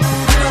 unbelievable.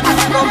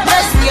 Come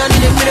bless me, I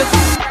need a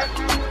miracle.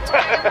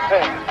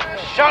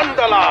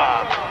 Chandala,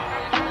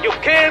 you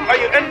came and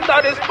you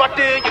entered this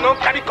party, you know,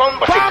 carry come,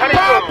 but you carry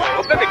go.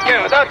 Oh, baby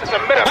girl, that is a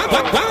miracle.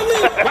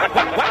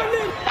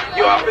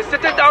 You have been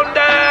sitting down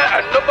there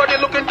and nobody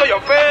looking to your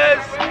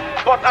face.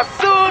 But as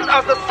soon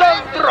as the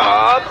sun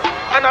drops,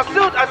 and as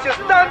soon as you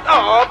stand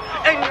up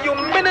and you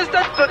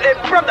minister to a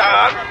brother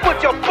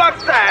with your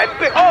backside,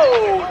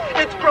 behold,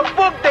 it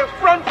provoked the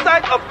front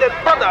side of the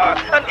brother,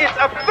 and it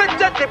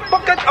affected the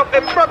pocket of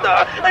a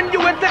brother, and you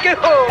will take it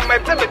home, my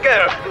baby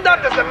girl. That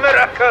is a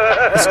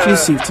miracle.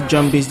 Exclusive to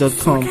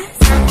JohnBiz.com.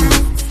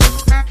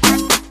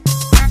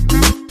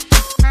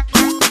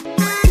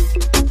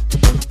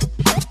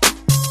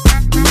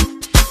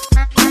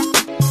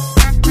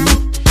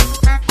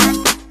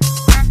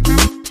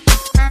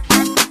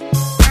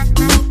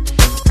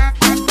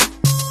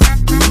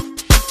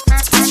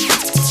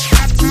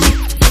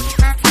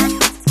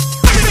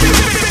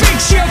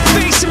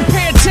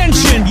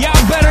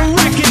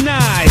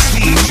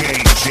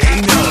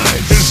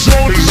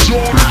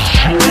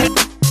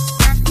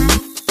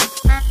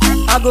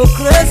 go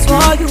crazy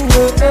for you,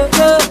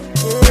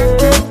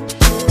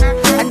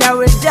 and I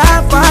will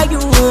die for you,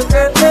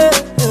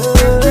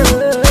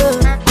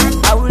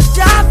 I will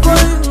die for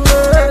you,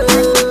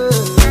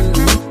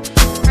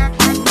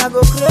 and I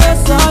go crazy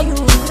for you,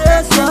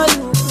 crazy for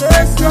you,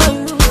 crazy for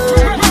you.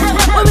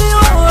 Obi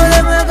ore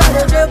me got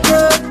the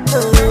paper,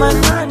 my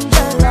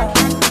Mandela.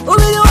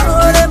 Obi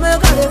ore me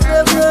got the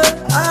paper,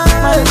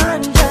 my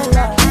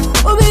Mandela.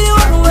 Obi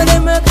ore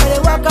me got the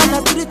walk on the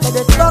street,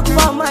 the talk.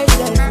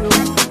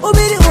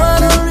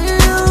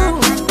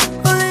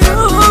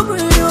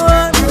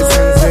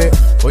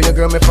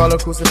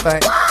 specify.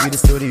 You the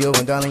studio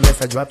and darling,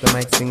 yes, I drop the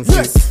mic, sing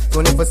sweet.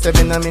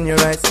 24/7, I'm in your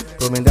eyes.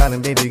 Come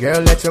darling, baby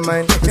girl, let your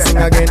mind. We sing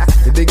again.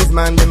 The biggest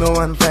man, them me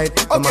one fight.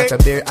 I'm out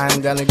of beer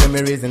and darling, give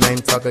me reason, I'm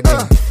talk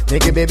again.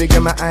 Make it, baby,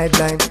 get my eye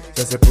blind.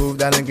 Just to prove,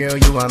 darling, girl,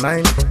 you are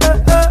mine.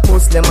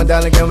 Muslim, my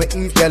darling, girl, we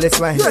eat, girl, it's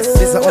wine.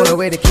 This is the only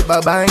way to keep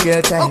our buying,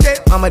 girl, time.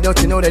 Mama, don't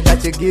you know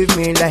that you give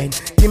me light?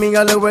 Give me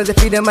all the words to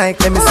feed the mic,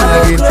 let me sing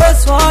again.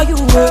 Close for you,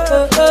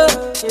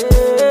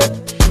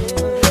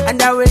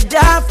 and I will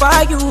die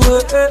for you.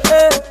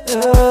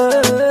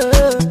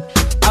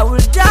 I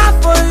will die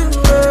for you.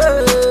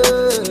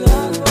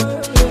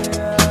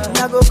 And I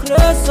go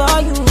close for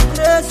you,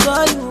 close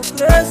for you,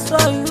 close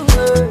for you.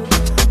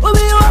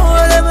 Umi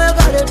ore me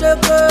kare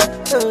deke,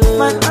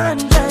 my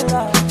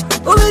Angela.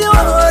 Umi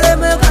ore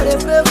me kare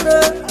fefe,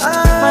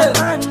 my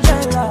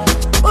Angela.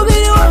 Umi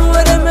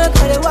ore me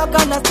kare walk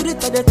on the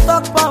street and they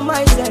talk for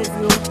myself.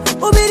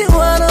 Umi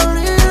one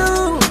only you,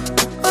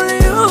 only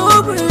you,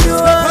 only you.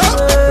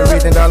 The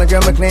reason, darling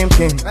girl, my claim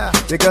king.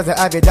 Because I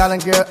have a darling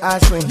girl, I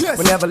swing.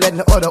 We never let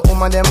no other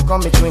woman them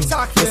come between.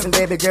 Listen,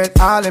 baby girl,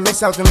 all them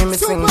miss out to me, me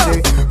sing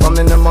to. Come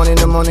in the morning,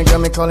 girl,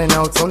 me calling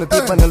out. So the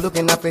people that look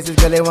in our faces,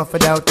 girl, they want for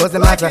doubt.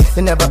 Doesn't matter,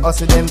 they never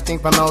hustle them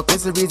think from out.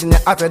 This the reason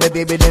that after the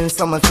baby, then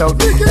someone shout.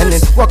 And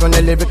then walk on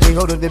the lyrically,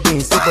 hold of the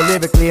beat. Super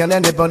lyrically, and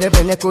then they bond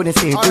everything they couldn't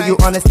see. Do you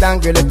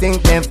understand, girl, the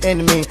think them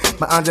enemy?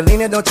 My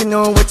Angelina, don't you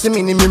know what you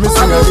mean? Me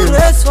sing again.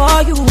 Close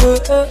for you,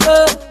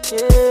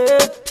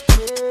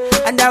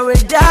 and I will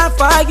die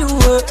for you.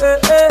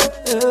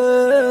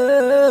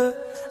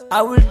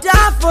 I will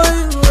die for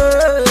you.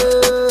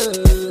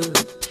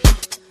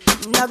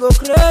 And I go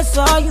crazy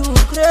for you,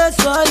 crazy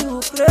for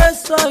you,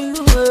 crazy for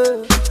you.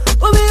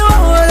 Umi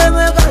ore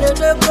me kare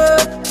deke,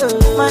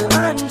 my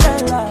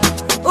Angela.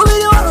 Umi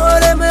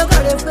ore me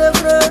kare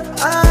fefe,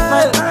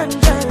 my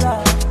Angela.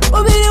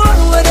 Umi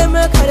ore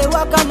me kare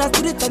walk on the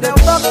street and they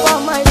talk for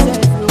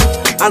myself.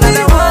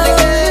 Another one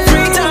again,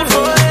 free time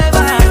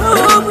forever.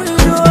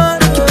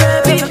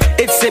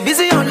 It's a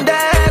busy on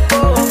deck,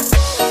 oh.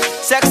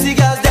 Sexy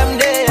girls them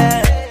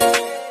there.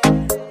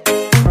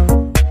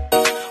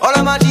 All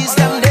of my G's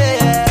them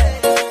there.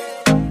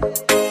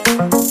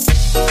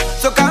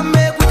 So come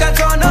make we can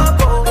turn up,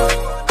 oh.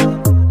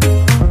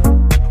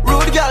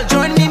 Rude girl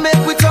join me,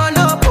 make we turn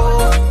up,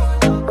 oh.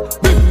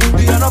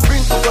 We are not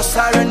bring to the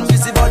siren,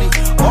 busy body.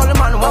 All the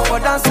man want for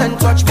dance and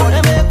touch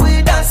body. Make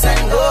we dance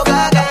and go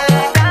gaga.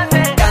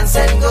 Dance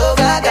and go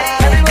gaga.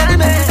 Everybody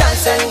make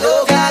dance and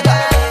go gaga.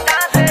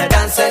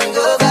 Dance and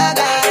go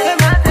gaga.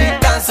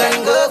 Dance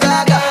and go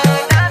gaga.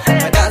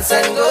 Dance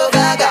and go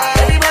gaga.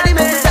 Everybody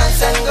make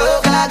dance and go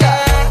gaga.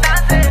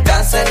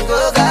 Dance and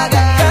go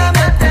gaga.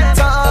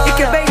 Y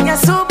que venga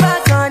super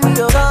con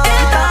yo.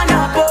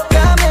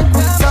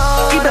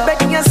 Y que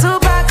venga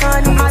super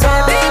con yo.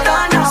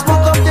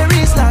 Smoke up the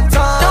wrist like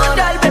Tom. Don't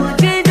die, baby,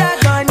 change that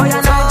gun. Oh,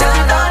 yeah, like that.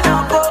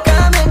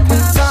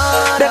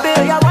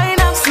 Baby,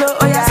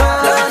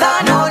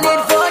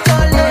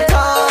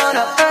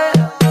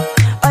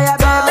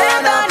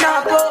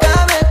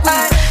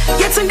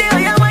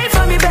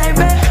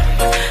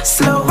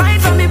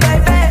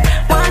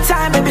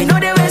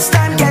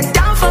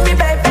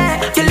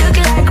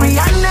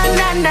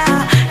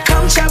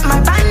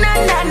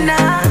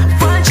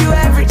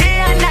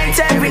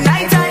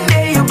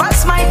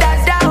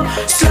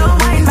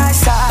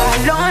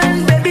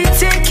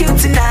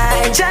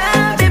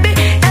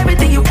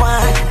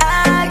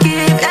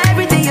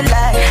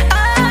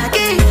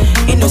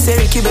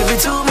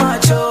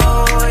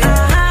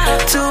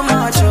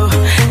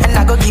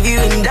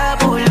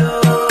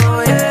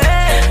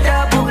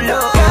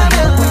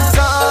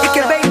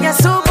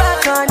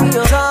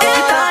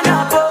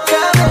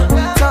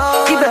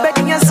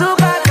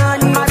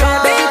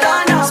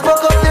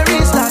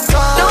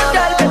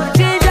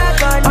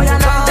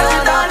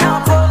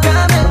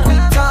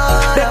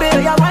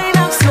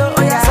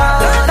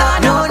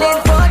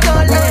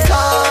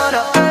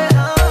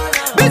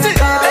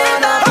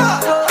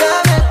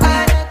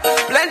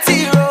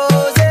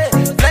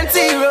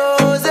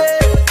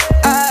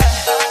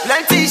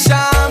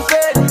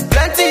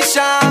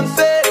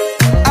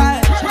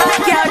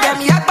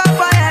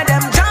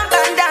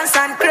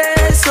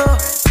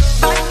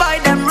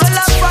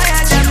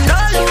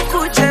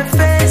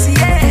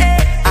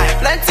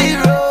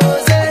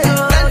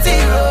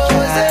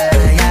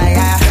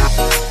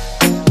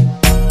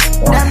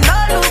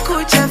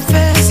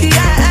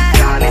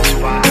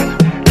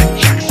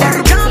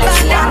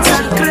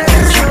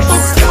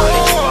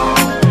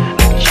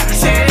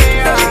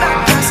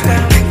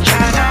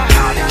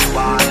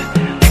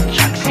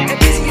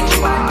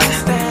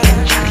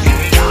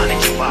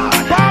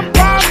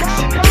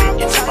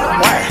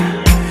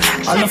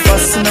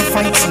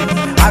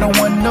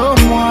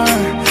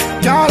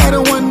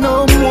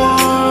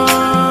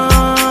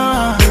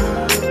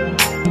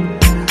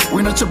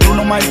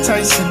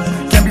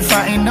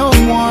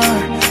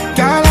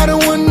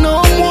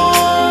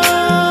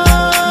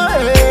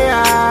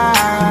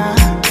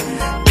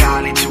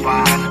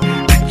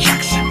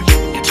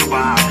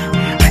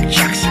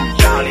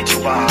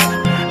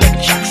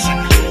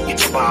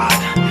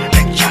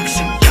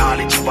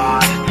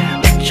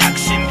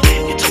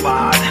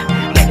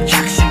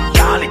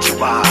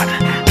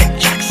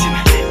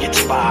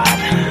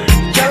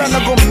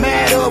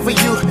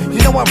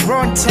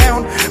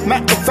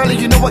 Machiavelli,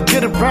 you know I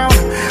get around.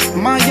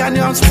 Miami,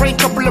 I'm spraying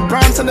couple of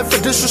brands, and if I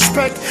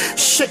disrespect,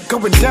 shit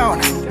going down.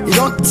 You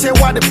don't tell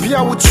why they be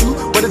out with you,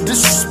 but the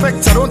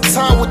disrespect, I don't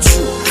tie with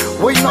you.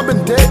 Well, you not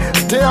been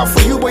there out for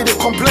you, but they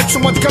complex so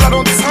much, girl, I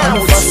don't tie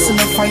with you. And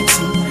the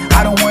fighting,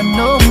 I don't want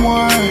no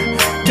more.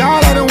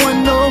 Girl, I don't want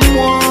no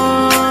more.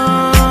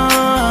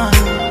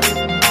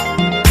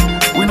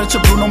 We not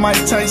your Bruno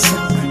Mike Tyson,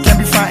 can't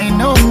be fighting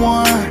no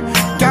more.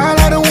 Girl,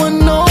 I don't want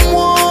no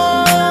more.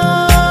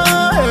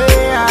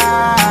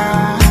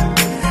 Yeah.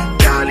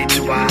 Girl, it's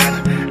too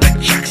bad, like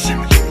Jackson,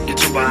 you're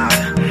too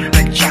bad.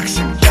 Like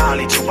Jackson, girl,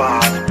 it's too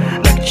bad.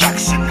 Like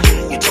Jackson,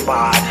 you're too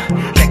bad.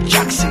 Like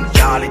Jackson,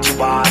 girl, it's too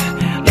bad.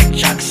 Like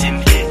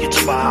Jackson, you're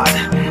too bad.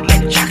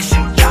 Like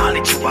Jackson, girl,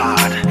 it's too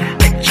bad.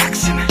 Like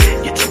Jackson,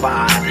 you're too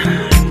bad.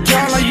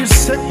 Girl, are you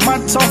sick, my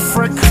tough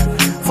freak?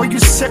 For you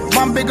sick,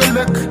 my bigger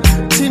look.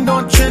 Teen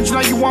don't change,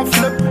 now you want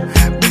flip.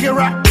 Bigger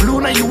rap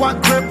blue, now you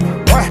want grip.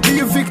 Why do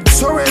you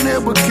Victorian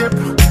able kip?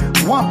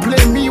 One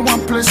play me,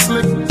 one play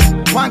slick.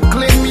 One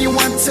claim me,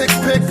 one take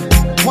pick.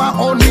 One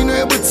only no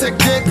able take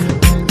dick.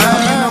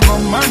 I'm not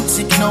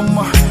romantic no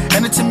more.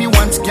 Anything me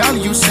want, girl,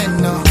 you say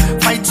no.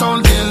 Fight all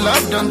day,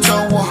 love done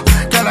to war.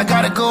 Girl, I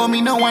gotta go,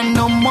 me no one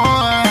no more.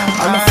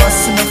 I'm the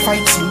first in the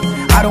fighting,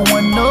 I don't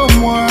want no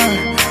more.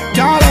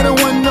 Girl, I don't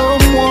want no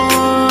more.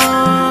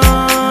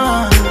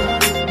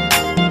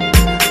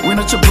 We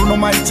not your Bruno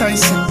Mike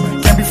Tyson,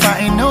 can't be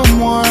fighting no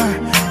more.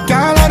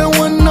 Girl, I don't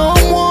want no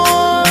more.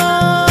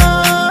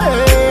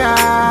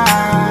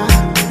 Yeah.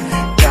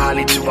 Girl,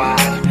 it's too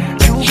bad.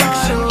 Like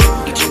Jackson,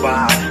 it's too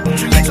bad.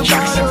 Like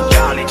Jackson,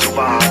 girl, it's too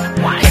bad.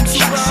 Like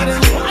Jackson,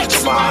 it's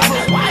too bad.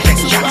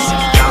 Like Jackson,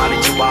 girl,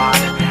 it's too bad.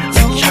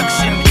 Like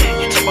Jackson,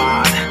 it's too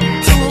bad.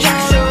 Like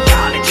Jackson,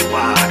 girl, it's too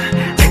bad.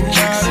 Like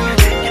Jackson,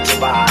 it's too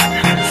bad.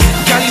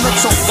 Girl, you look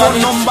so phone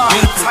number.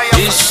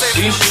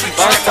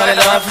 Bounce all in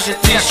my fish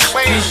tish.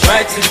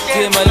 Right to the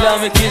kid, my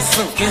love me kiss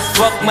him.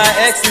 Fuck my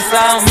exes,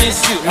 I don't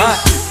miss you.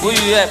 Where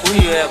you at? Where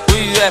you at?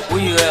 Where you at? Where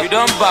you at? You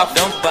don't bop,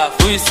 don't bop.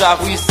 Where you stop?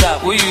 Where you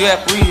stop? Where you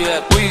at? Where you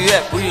at? Where you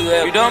at? Where you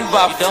at? You don't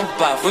bop, don't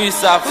bop. Where you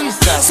stop? Where you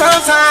stop?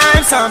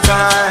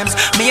 Sometimes,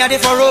 me a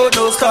different road,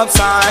 no stop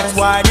signs.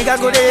 Why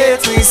niggas go to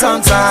hate me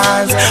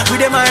sometimes? We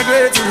dey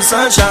migrate to the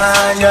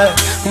sunshine, yeah.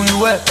 Who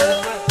you at?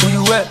 Who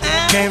you at?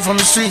 Came from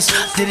the streets,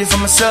 did it for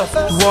myself.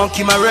 You won't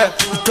keep my rep,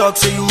 you talk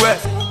say you rep.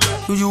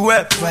 Who you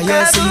rep? Why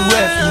yes say you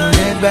rep?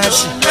 You ain't bad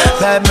shit,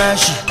 bad man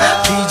shit,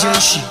 PJ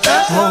shit,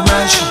 old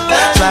man shit,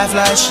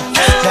 fly shit,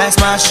 that's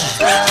my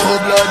shit, old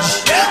blood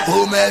shit,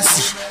 old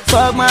messy.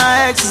 Fuck my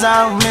exes,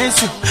 I don't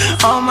miss you.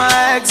 All my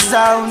exes,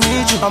 I don't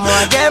need you. I'm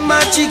gonna get my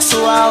cheeks,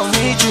 so I don't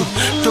need you.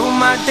 Do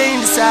my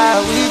thing, that's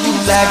how we do.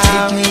 Like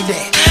take me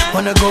there,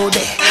 wanna go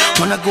there,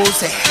 wanna go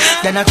there,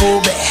 then I go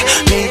back.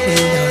 Make me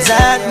know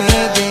that me,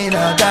 then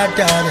I got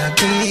that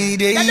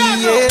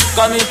yeah.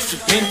 Come in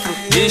for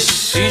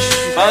dish.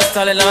 Bounce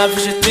all in my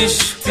fish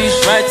tish.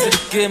 Right to the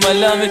kid, my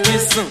love me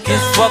kiss him.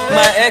 Fuck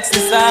my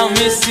exes, I don't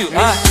miss you.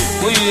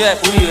 Where you at?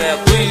 Where you at?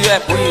 Where you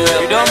at? Where you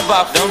at? You don't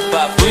bop, don't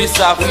bop. Where you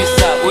stop? Where you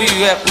stop? Where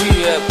you at? Where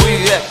you at? Where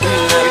you at? Where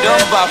you at? You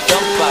don't bop,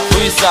 don't bop.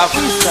 Where you stop?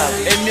 Where you stop?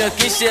 Hey, me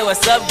okay, shit,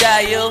 what's up,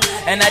 guy, yo?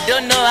 And I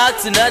don't know how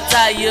to not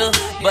tie you,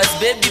 but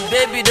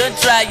baby, don't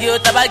try, yo.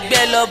 Tabak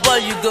bello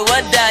ball, you go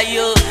wonder,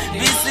 yo.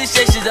 BC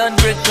she don't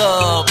break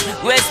up.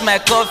 Where's my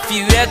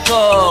coffee? Wake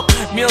up.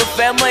 Me old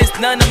family is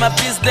none of my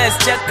business.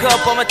 Check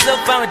up on my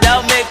top fan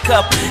without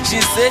makeup.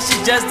 She said she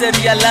just didn't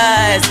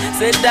realize.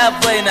 Say that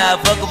boy now,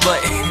 fuck boy.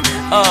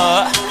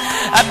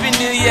 Happy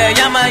New Year,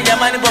 yaman,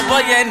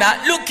 boy, yeah, now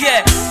look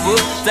here.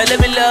 Tell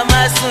me love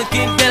my son,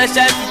 King Bella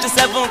Shy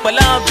 57,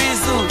 Palan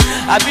Bizu.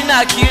 I been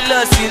a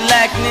killer, see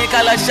like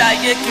Nicola Shy,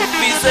 yeah, keep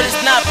peace, so it's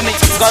not me.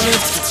 Coming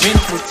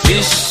to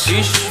dish.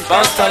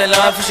 Bounce all in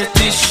my fish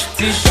tish.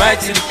 Right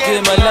to the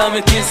kid, my love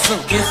me kiss him.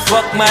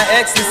 Fuck my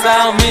exes,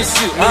 I don't miss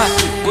you.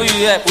 Where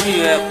you at? Where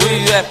you at? Where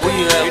you at? Where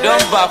you at? You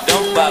don't bop,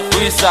 don't bop.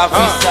 Where you stop?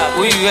 Where you stop?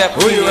 Where you at?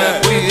 Where you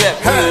at? Where you at?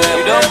 Where you at?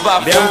 You don't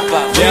bop, don't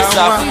bop. Where you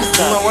stop? Where you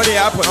stop? What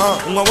happen?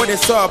 What they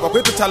saw, but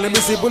people tell me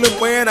see bullet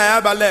when I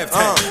have a left.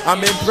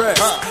 I'm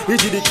impressed. He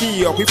did the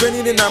key up. We find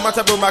in a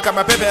matter of my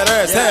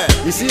papers.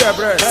 You see a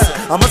breast.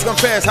 I must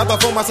confess, how to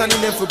form my son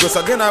in them focus.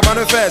 Again, I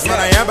manifest. Man,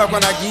 I am back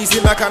when I give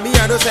him back at me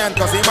and the sand.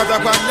 Cause he must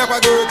have never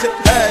go to.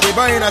 Hey, they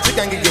buy in a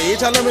chicken gate.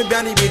 Tell them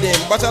Benny with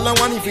them. But I don't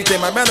want if it.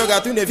 My man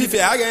got to the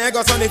FIFA. I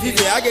got on the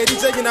FIFA. I get it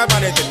taking up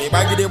on it.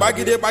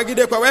 Baggy,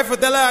 where for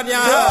the land,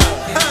 yeah.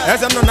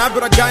 As I'm not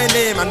a guy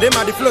name, and them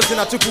are the flows in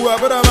a tuku,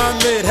 but I'm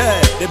made. Hey,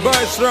 the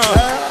boy strong.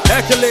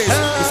 Hercules.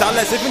 It's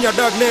unless even your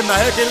dog name,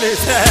 Hercules.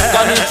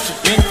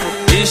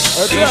 Dish.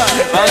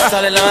 Bounce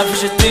all in my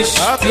fish tish.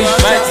 Right to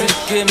the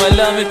kid, my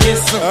love me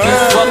kiss him.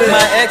 Fuck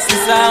my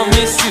exes, I don't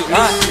miss you.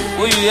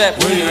 Where you at?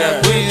 Where you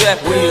at? Where you at?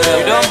 Where you at?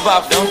 You don't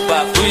bop, don't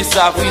bop. Where you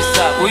stop? Where you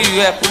stop? Where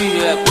you at? Where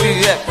you at? Where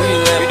you at? Where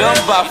you at? You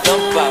don't bop,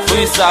 don't bop.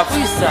 Where you stop? Where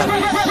you stop?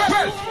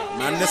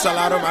 Man, the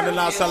salado, man, the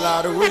last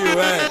salado. Where you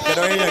at? They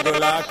don't hear go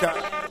like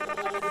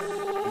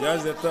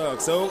just the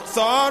talk. So,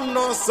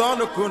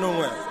 no, kuno.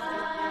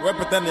 We're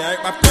pretending I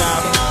ain't my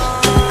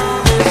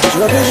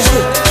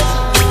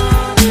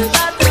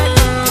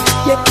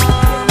say.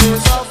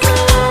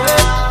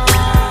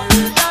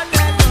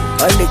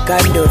 On the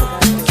candle,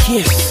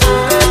 yes.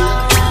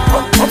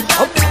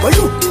 Up,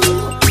 you.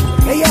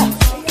 Yeah.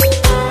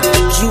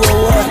 You are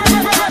what?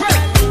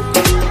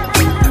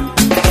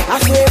 I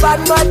say bad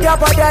man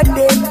tougher than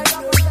them.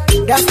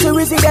 That's the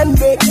reason them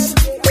vex.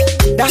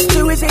 That's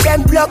the reason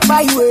them block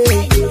my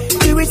way.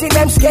 The reason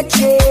them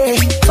sketchy.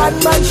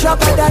 Bad man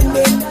sharper than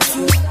them.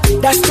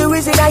 That's the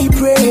reason I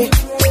pray.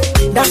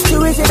 That's the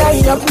reason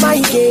I up my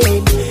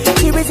game.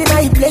 The reason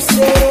I play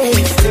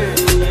safe.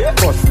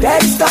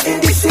 There's not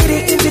in the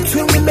city, in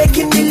between we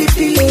making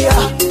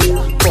million.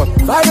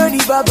 Follow the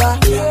baba,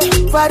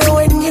 follow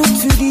when new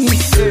to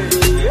this.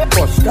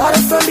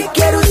 Started from the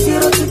ghetto,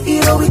 zero to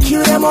hero, we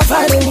kill them all.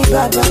 Follow the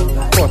baba,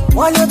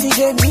 one of the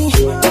me,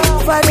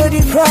 follow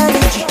the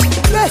prodigy.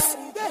 Yes,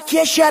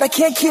 can't shot, I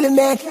can't kill a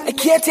man. I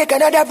can't take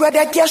another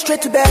brother, get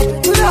straight to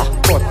bed.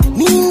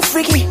 Mean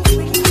freaky.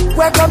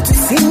 Welcome to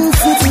Sin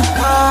City.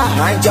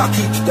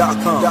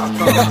 NineJockey.com.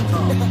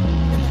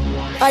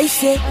 I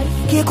say,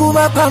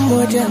 Kikuma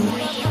Pamodem.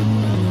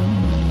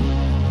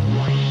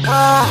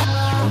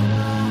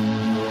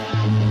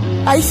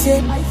 I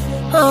say,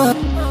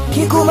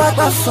 Kikuma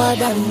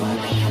Pafadam.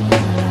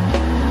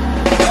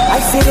 I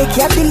say they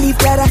can't believe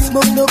that I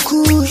smoke no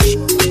kush.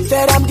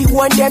 That I'm the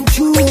one them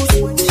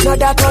choose. Not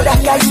that other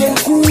guys ain't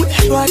cool,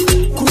 but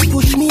could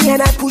push me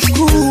and I push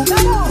through.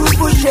 Could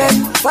push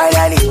them,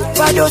 finally,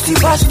 Fadosi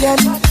pass them.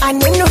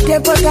 And then no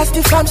temper, that's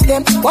the farms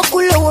them. What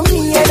could lower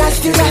me and I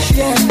still rush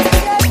them.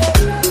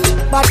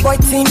 Bad boy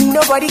team,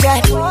 nobody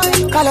got.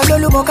 Kala no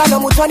lumo, kala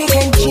mu Tony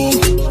Kenchin.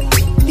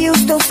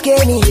 Bills don't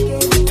scare me,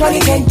 Tony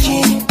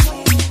Kenchin.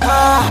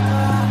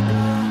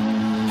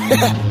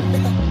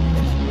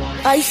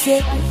 I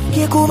say,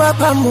 Kikuma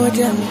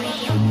Pamodem.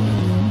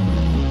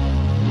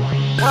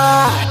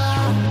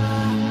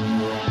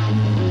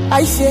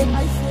 I say,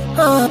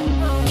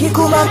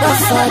 Kikuma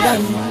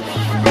Pafadam.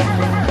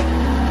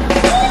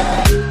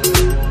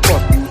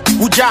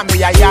 Ujame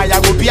ya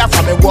will be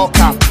from a walk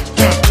out.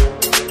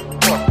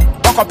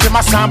 Walk up to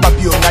my samba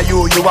bio, now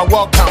you are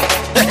welcome.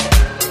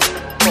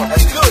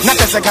 Not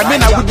a second,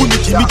 I will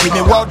meet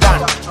me well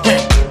done.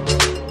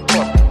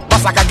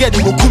 I can get the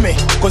Wukume,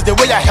 cause the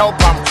way I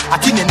help him, I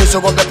think they know so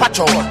the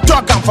patrol.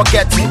 Dog can't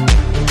forget me.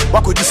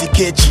 What could you see,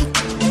 KG?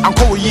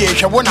 Uncle Ye,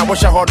 I won't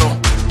wash a hodl.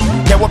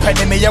 They were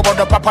penny me, what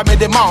the papa made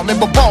the mouth,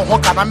 maybe bone,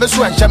 what can I miss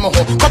when Shamo?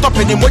 Cut up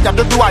in him, what I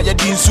do, I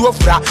didn't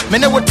suffra.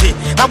 Menawati,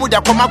 I would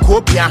have come a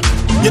copia.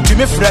 You to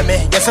me,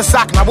 Freme, yes, a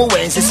sack, now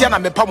way, and Sisiana,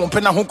 me pam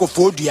pen a hunko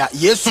fodia.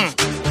 Yes,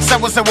 so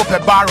was a whoop a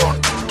baron.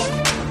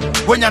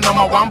 When you're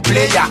number one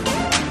player,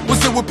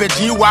 who's a whoop a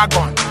G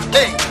wagon?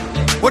 Hey,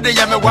 what they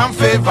have one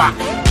favor.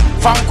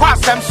 From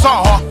Quasem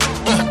saw her.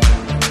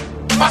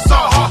 I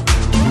saw her.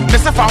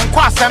 Mr. From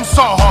Quasem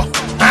saw her.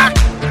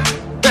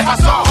 I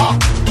saw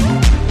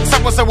her.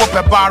 Some was a whoop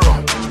barrel.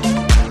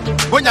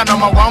 When you're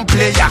number one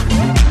player,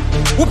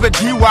 whoop a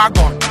G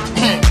wagon.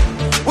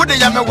 Would they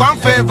have one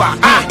favor?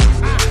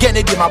 Get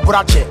it in my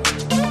brother.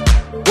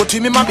 What to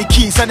me, Mammy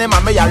Keys and my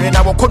mayor, and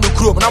I will call the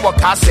crew and I will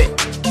cast it.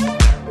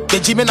 The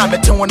Jimmy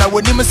Nameton when I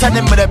would even send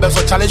him with a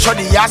best challenge on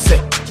the yasse.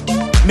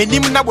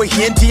 Menim na we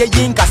hinti ye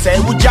yinka say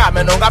wo jam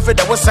no gafe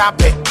da wo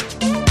sape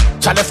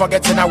chale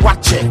forgetting na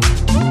watch it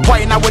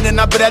boy na win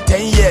na better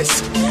 10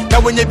 years na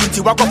when you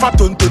biti wakofa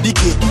tonto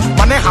dike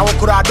mane ha wo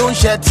kura don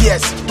share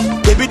tears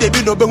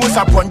debi no be hu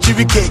saponchi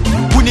wike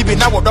wuni bi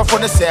na wodofo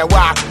ne say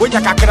wa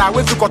wonya kakra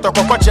we fi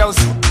kotokoko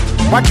Chelsea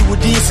what you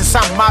would is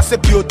some mass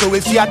pioto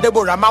we fi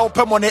Deborah ma wo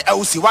pemo ne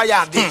elsi wa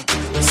ya de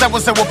se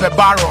wo pe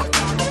baron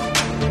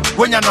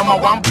when you number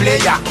one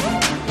player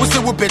wo se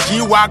wo pe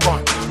G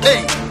wagon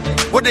hey.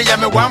 Would they have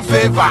me one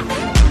favor?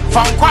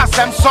 Found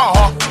Quasem saw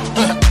her.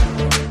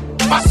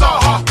 I saw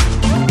her.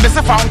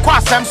 Mr. Found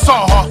Quasem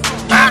saw her.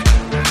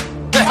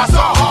 I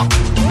saw her.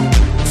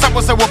 Some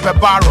was a whoop a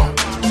barrel.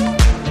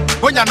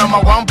 When you're number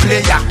one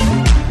player,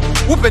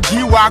 whoop a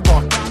G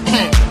wagon.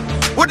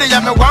 Would they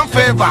have me one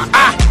favor?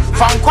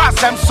 Found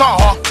Quasem saw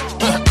her.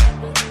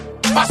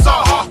 I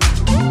saw her.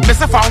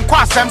 Mr. Found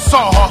Quasem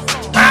saw her.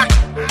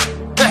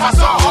 I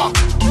saw her.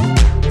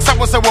 Some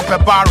was a whoop a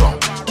barrel.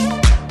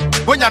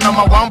 When you're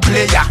number one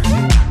player,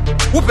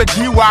 whoop a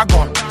G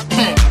wagon.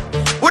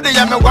 Would they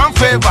have me one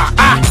favor?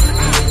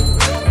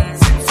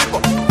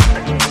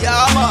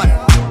 Yeah, man.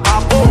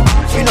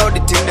 You know the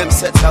thing them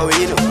set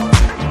away, you know.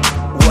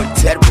 What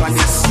tell on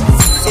this?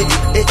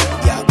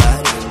 Yeah,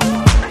 man.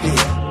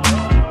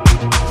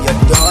 You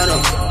don't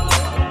know.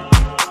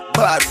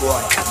 Bad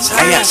boy.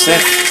 I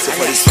said, so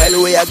for this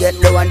fell way I get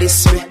the one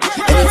this way.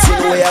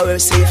 Anything way I will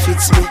say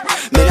fits me.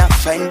 Me not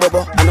fine,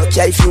 Bobo. I don't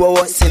care if you are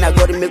once and I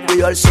gotta make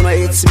we also not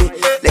hit me.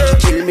 Like you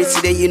kill me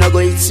today, you not go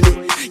hit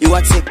me. You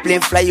want to take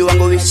plane fly, you want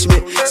go reach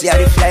me. See how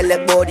they fly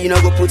like body, you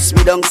not go put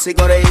me down. Say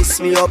gotta hit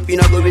me up, you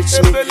not go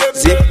reach me.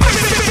 Zip.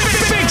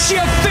 Fix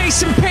your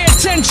face and pay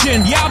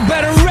attention. Y'all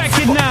better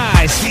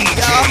recognize.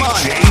 Yeah,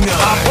 man.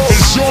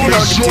 You know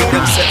the thing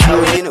them set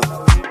away, you know.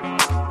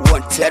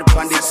 One tell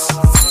on this.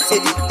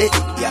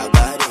 Yeah,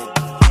 got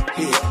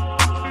it.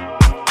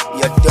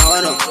 You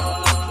don't know.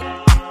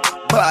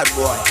 Bad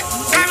boy.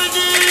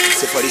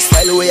 for the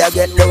style way I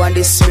get the one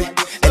this me.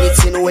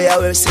 Anything way I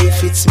will say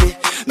fits me.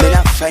 Me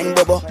not fine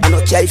bubble, I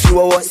don't care if you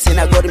are what's in.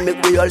 I gotta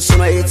make we also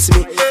know hits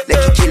me.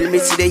 Like you kill me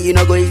today, you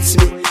not go hit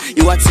me.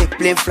 You want take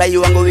plane fly,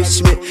 you want go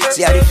reach me.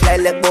 See how they fly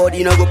like body,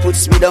 you not go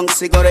puts me down.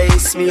 Say gotta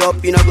hit me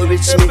up, you not go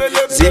reach me.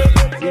 Zip,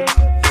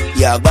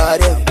 yeah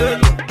got it.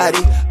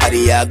 Adi,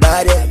 yeah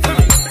got it.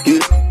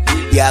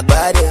 Yeah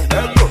got it.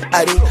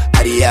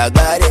 Adi, yeah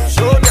got it.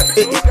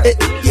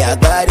 Yeah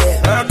got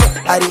it.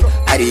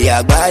 Adi,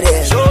 yeah got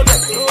it.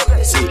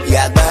 See,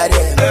 yeah got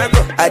it.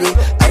 Adi,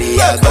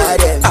 yeah got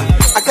it.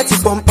 I got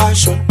it bomb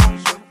passion.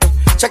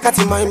 Check out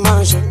in my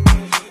mansion.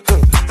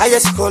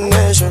 Highest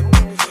connection.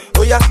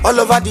 Oh yeah, all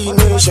over the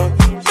nation.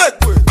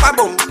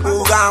 Babum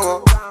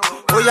bugawo.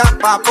 Oh yeah,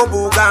 papo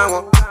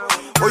bugawo.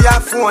 Oh yeah,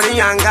 funny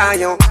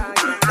yangayo.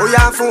 Oh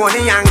yeah,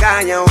 funny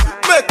yangayo.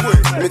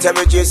 Me tell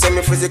me Jay, say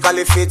me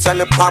physically fit and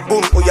the pop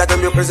boom. Oh yeah,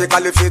 them you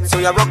physically fit. So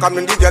you rock 'em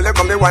in the girl,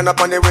 come me wind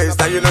up on the waist.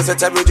 That you know say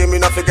every day me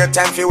not forget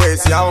time for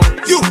waste, yo.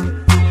 You,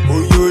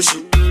 oh you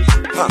she,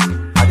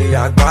 adi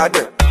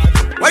agbade.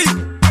 Why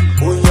you?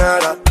 Oh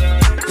yeah,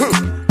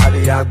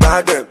 adi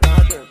agbade.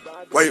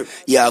 Why you?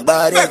 Yeah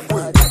agbade.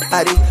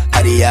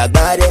 Adi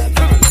agbade.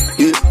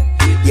 You,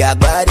 yeah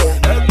agbade.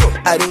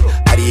 Adi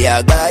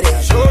agbade.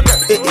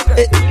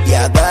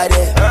 Yeah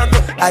agbade.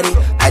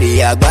 Adi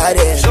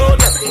agbade.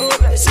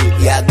 See,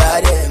 yeah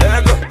agbade.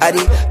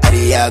 Adi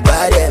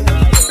agbade.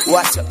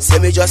 What? Say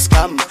me just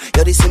come.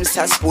 You're the same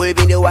sass boy,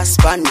 be the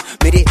wasp pan.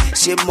 Me the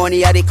shape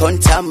money at the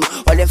contam.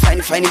 All them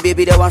fine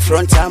baby, they want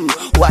front am.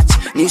 What?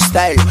 New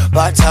style,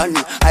 pattern.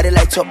 I dey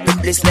light up the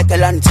place like a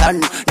lantern.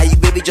 Now you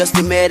baby just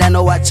the maid, I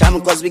know watch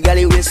am. Cause we got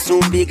it way so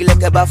big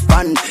like a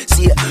fan.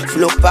 See,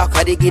 flow back,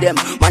 I dey give them.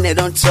 Man, they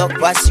don't talk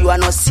past you, I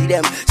not see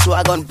them. So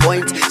I gon'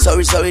 point,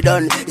 sorry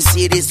done. You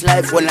see this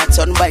life when I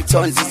turn by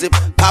turns. Is it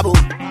paboo?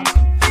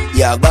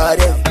 Yeah, got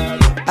it.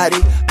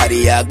 Adi,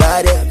 yeah,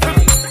 got it.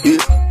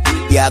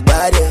 Yeah,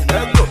 got it.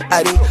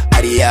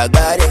 Adi, yeah,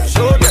 got it.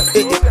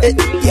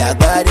 Yeah,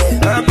 got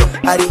it.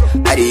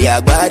 Adi,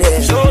 yeah, got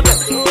it.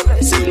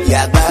 See,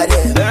 yeah, got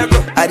it.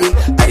 Adi,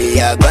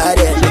 yeah, got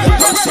it.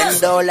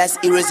 $10,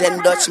 euros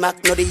and Dutch mark.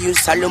 No, they use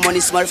Salomon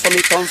is small for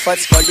me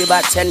comforts. Call the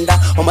bartender.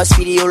 Almost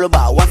feed the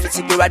Yoruba.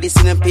 150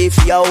 radisson and pay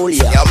for your whole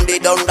year. I'm the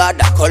down that.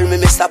 Call me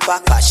Mr.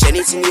 Pakash.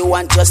 Anything you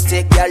want, just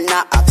take y'all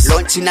now.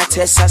 Lunch in a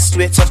Tessa,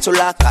 straight up to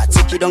Laka.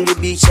 Take it on the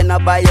beach and I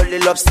buy all the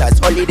lobsters.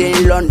 Holiday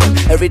in London.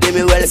 Every day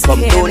me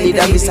welcome. Don't need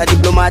a visa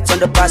diplomat on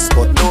the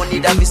passport. Don't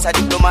need a visa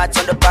diplomat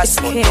on the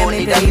passport. Don't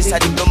need a visa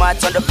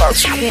diplomat on the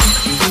passport.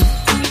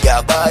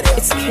 Yeah, got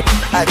it.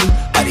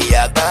 Adi,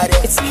 yeah, got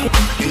it.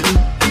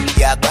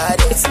 Yeah, got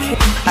it.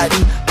 Adi,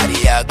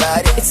 yeah,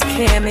 got it. It's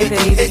Cammy,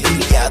 baby.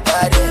 Yeah,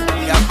 got it.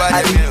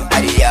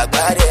 Adi, yeah,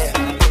 got it.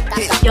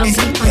 Young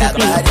Deep on the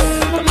beat.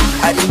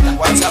 Adi,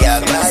 yeah,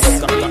 got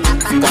it.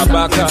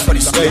 Kabaka for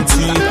the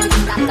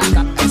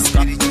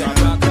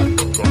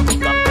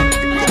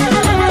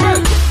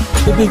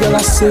Baby girl,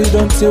 I say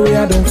don't say way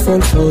I don't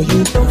fall for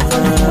you.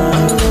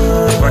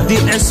 But the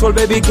end soul,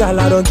 baby girl,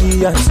 I don't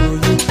give it to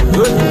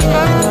you.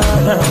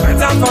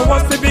 Better for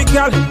what, baby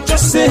girl,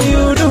 just say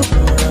you do.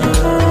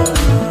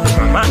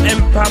 Mama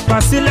and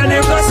Papa still and they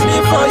ask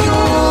me for you.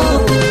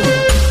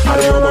 I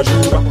don't want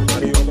you.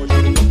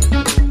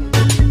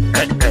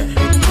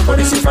 But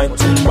this is fine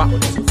tumba.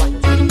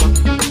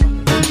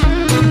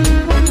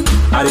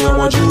 I don't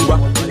want you.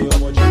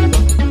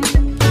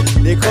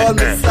 They call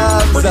me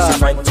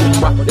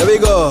Samsa. There we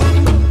go.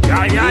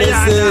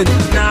 Listen.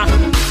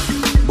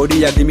 Body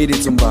ya give me the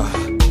tumba.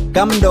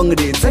 Come down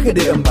the take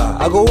the umba.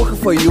 I go work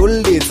for you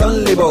all day. It's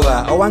only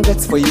boga. I want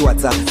get for you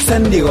at a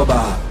Sunday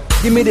over.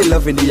 Give me the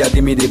love in the ya,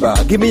 give me the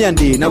bar. Give me and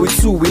day. Now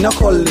it's two, we not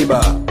call the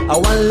bar. I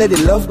want let the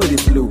love go the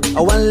flow.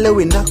 I want let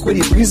we knock with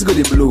the breeze go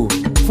the blow.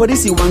 For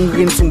this you one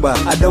green tumba,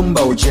 I don't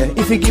bow chair.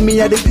 If you give me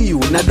a the view,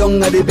 na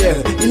don't a the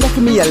bear. You like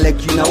me, I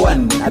like you na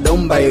one. I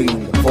don't buy a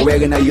ring for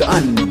wearing a you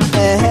on.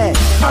 I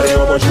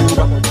don't want you.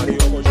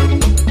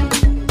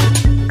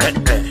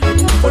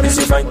 For this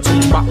you fine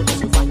tumba.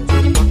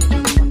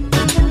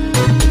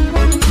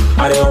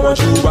 I don't want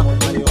you.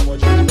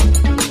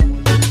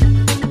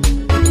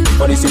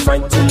 For this you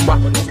fine tumba.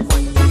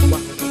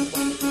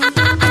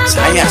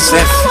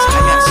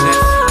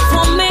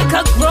 For make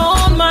a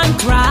grown man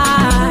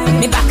cry.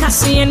 Me back a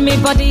seeing me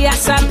body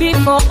as I be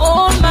for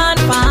old man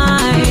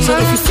fine. So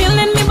if you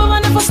feeling me but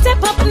wanna for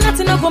step up,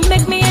 nothing no go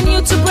make me and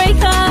you to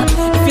break up.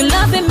 If you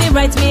loving me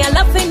right, me I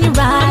loving you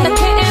right. The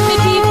KMB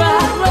diva,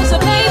 Rosa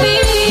baby.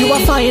 You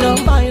are fine, oh.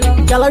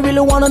 Girl, I really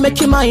wanna make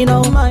you mine,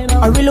 oh.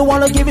 I really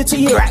wanna give it to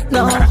you right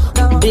now.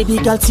 Baby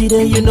girl,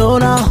 today you know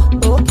now.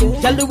 Okay.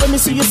 Girl, the way me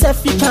see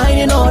yourself, you kind,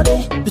 you know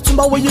day. The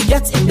tumba where you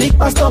get it, big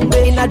pass down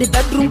bay. Now the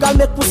bedroom, girl,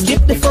 make us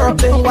skip the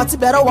foreplay. What's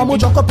better, one more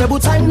jump up every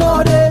time,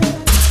 no day.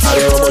 I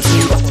don't want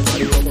you.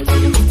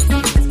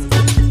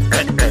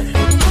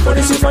 What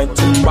is you fine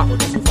tumba?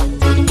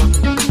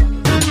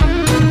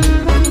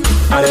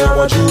 I don't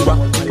want you.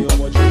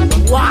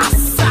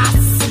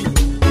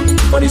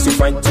 What is you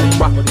fine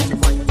tumba?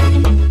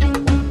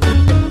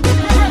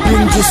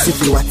 Bring this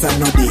if you what I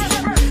know day.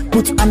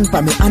 Put hand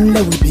pa me hand,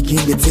 let we begin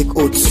to take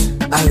oaths.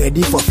 I'm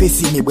ready for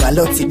facing me, bra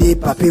lot today,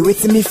 papi.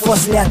 Waiting me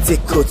firstly, I take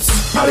oaths.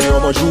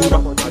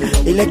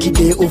 Eleki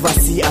day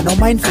oversee, I don't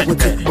mind for go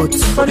take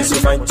boats.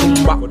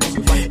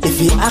 If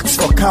he asks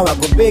for cow, I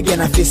go beg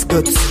and I face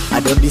guts. I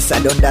don't this, I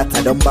don't that,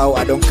 I don't bow,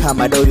 I don't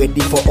come, I don't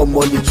ready for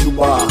Omoli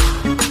Juba.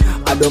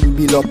 I don't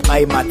build up,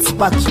 I'm at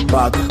sparky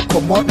bag.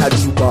 Come on, na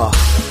Juba.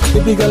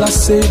 Baby girl, I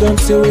say, don't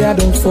say way I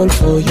don't fall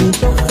for you.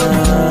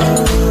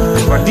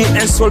 But the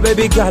end soul,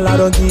 baby girl, I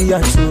don't give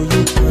it to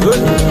you.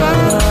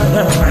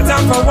 My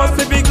time for what,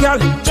 baby girl,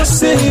 just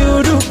say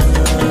you do.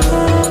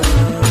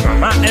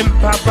 Mama and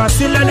Papa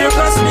still let it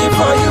cross me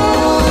for you.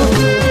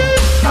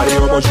 Harry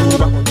Omo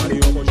Juba,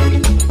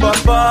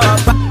 Papa,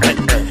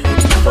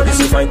 but this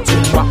is fine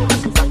too.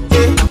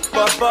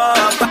 Papa,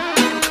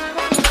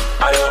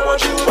 Harry Omo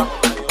Juba,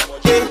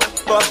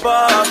 Papa,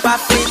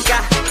 Africa,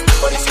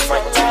 but this is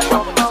fine too.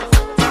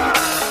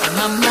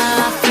 Mama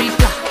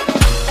Africa,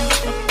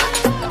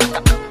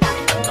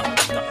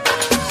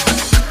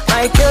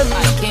 I came,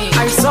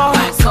 I saw,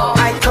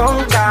 I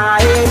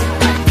conquered.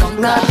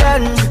 Now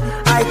then,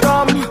 I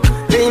come,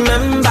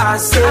 remember,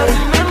 say.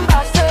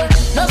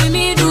 No be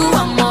me do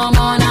one more,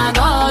 na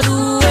God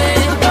do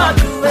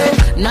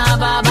it. Na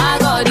Baba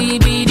God he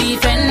be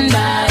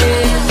defender.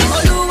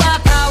 Oluwa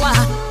power,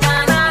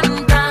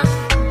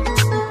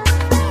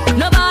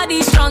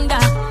 nobody stronger.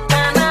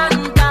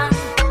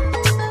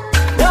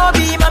 No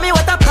be mommy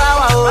what a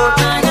power, oh.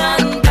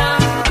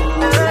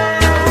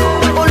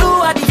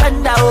 Oluwa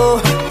defender, oh.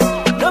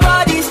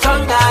 Nobody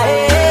stronger,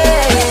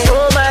 eh.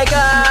 Oh my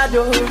God,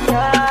 oh.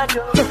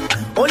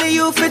 Only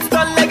you fit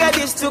turn like a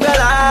this to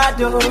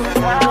Galado.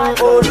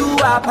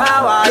 Oluwa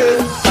power, eh.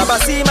 Baba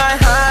see my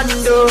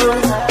hand,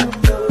 oh.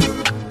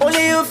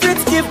 Only you fit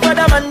give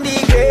brother man the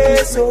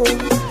grace, oh.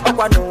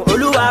 Okwano,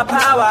 Oluwa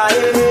power,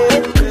 eh.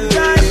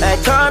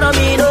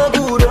 Economy no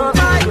good, oh.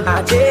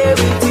 I dare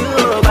with you,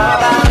 oh,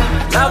 Baba.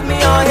 Love me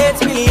or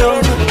hate me,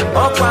 oh.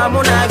 Okwa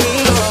munagi,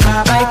 oh,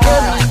 Baba.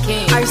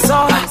 I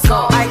saw,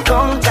 I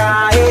conquer,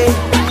 eh.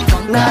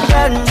 Now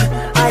then,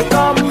 I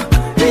come,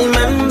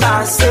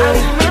 remember, say.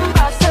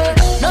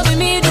 No be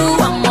me do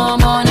one more,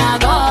 na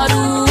God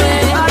do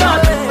it.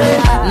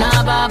 Na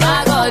Baba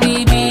God he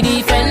be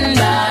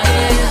defender.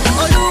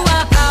 Oluwa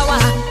power,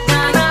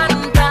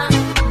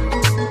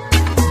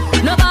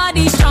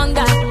 nobody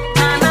stronger.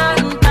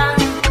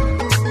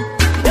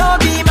 No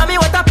be mommy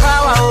what a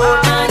power, oh.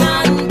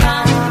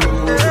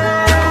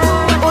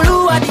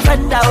 Oluwa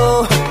defender,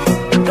 oh.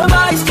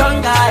 Nobody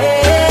stronger,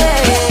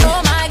 eh.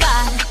 Oh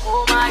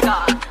my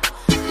God,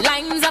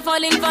 lines are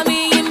falling for me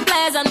in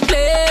pleasant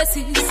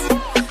places,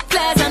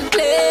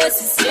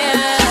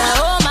 yeah.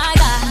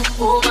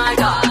 Oh my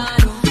God,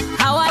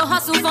 how I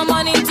hustle for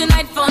money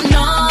tonight for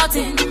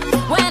nothing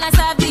when I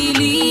start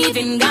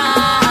believing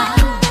God.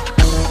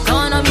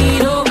 Gonna be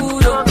no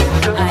good, oh.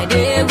 I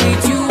dare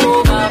with you,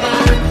 oh Baba.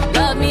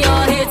 Love me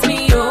or hate me,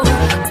 oh.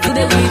 Still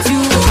there with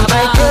you, oh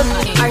Baba.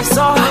 I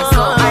saw,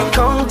 I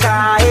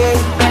conquer, eh.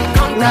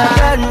 Now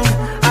then,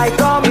 I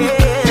come,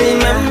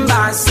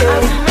 remember, say.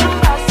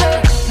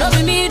 No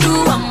be me do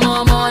one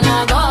more,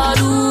 na God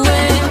do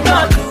it.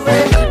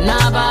 Na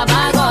Baba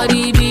God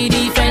he be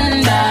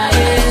defender.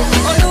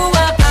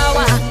 Oluwa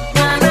power,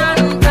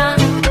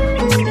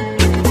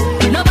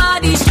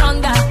 nobody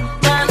stronger.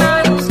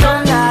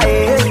 Stronger,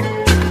 eh.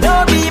 No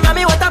be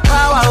mommy what a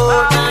power, oh.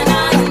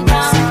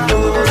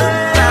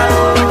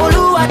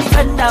 Oluwa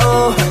defender,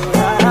 oh.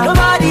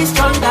 Nobody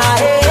stronger,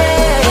 eh.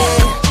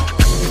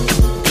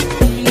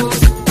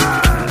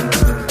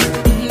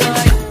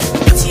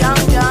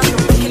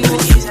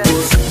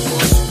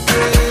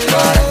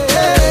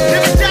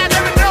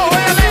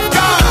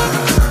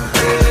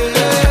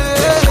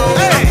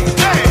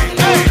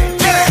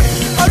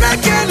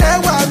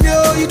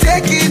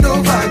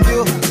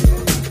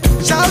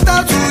 Shout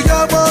out to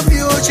your mommy,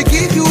 oh, she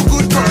give you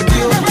good body,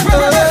 oh.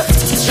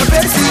 Your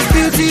face is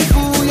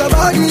beautiful, your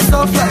body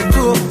soft like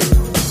dough.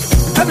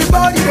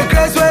 Everybody the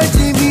craze when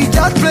Jimmy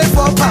just play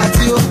for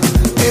party, oh.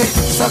 Hey,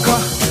 sucker,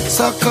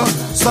 sucker,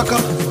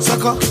 sucker,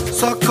 sucker,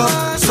 sucker,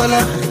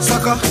 sola,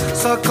 sucker,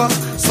 sucker,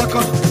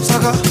 sucker,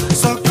 sucker,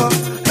 sucker,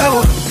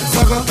 oh,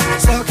 sucker,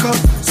 sucker,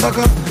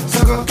 sucker,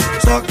 sucker,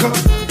 sucker,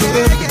 sucker,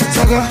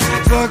 sucker,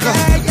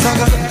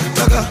 sucker,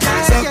 sucker,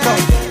 sucker.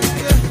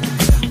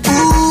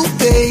 Ooh,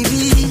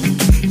 baby,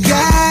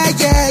 yeah,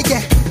 yeah,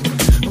 yeah.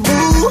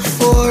 Move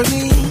for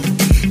me,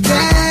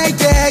 yeah,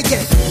 yeah,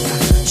 yeah.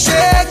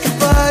 Shake your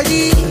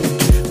body,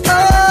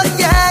 oh,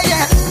 yeah,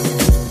 yeah.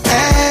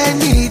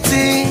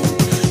 Anything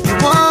you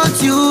want,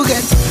 you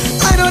get.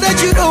 I know that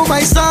you know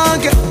my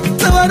song, yeah.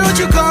 So why don't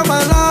you come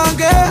along,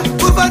 yeah?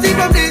 Move body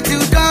from day to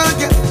dawn,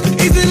 yeah.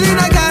 If you lean,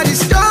 I got it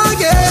strong,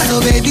 yeah.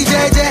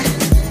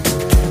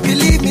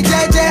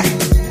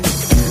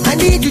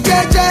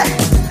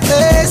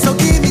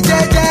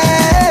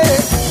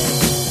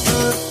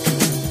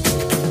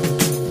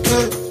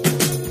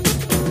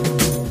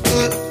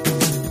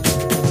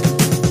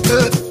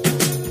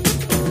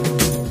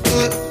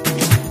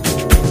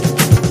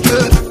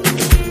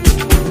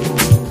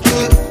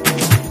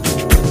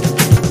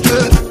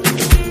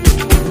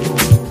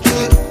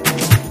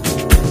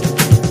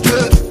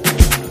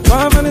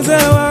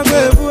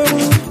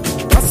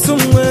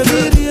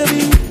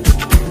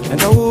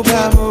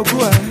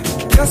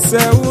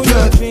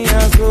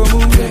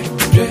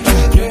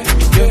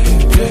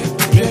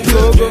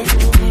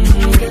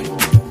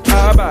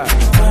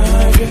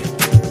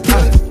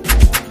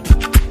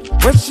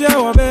 What's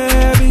your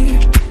baby?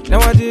 Now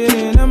I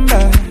didn't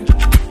number.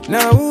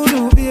 Now who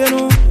do you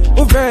know?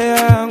 Who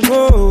very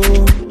go?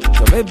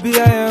 So maybe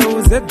I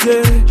was a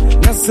day.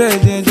 Now say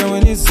Ginger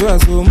when it's so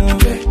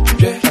move.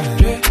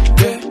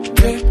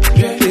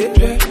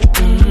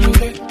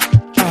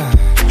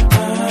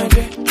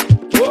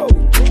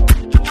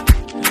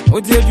 Oh,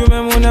 did you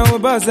remember when I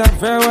was buzzer?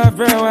 Very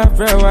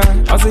well.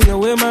 I say, you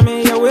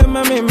with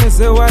mommy, miss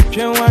it,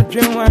 watching.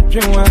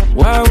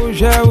 Why would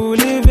you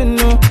live in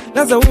no?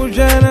 That's a wood,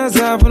 that's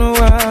a no.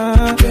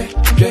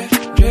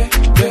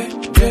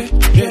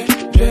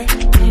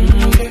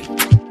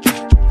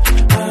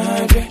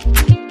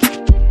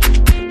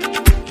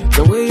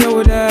 The way you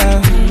would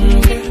have,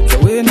 the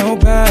way no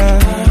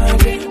bad,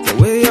 the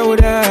way you would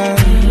have,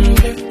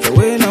 the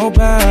way no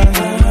bad.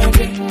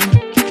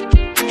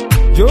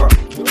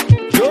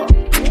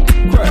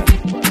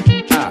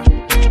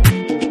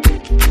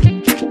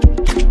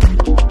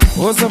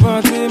 What's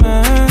about it,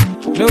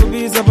 man? No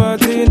bees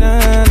about it,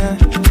 nana.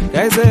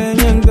 Guys, I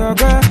ain't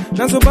dogga.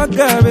 Naso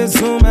baka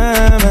besu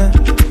mama.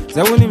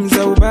 Zawuni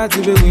mzaubati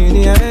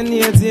bewini ya eni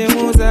ya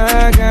timu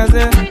za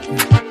gaze.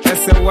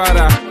 Ese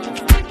wara.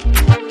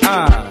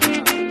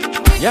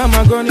 Ya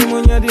magoni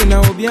munyadi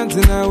na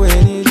ubianti na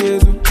weni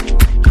jesu.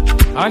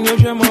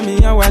 Anyoshe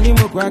momi ya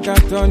wanimu kwa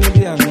katoni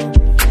biano.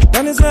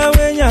 Tani sa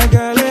wenya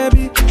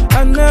galebi.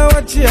 Ana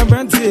wachi ya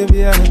branti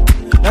biano.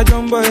 Na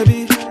jumbo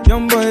ebi,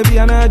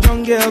 ana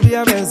young girl be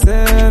a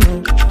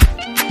beseno.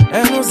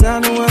 Eno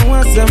sanu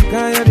wa sem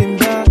kaya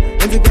dimba,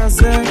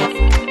 etikase.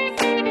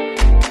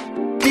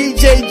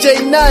 DJ J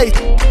Night.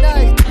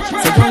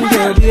 So young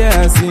girl be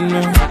a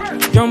sino,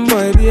 young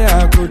boy be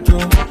a kuto.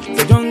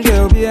 So young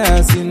girl be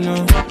a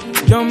sino,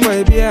 young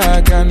boy be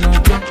a kano.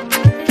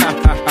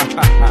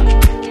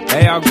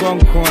 Hey, I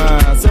gone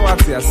kwa, so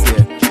what's ya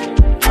say?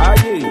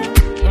 Aye.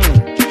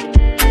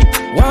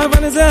 Wa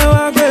vanessa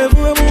wa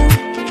kwevu.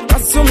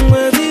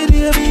 Somewhere did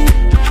you be?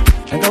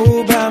 And I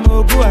will buy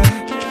more boy.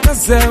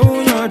 That's a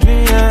your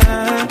dream.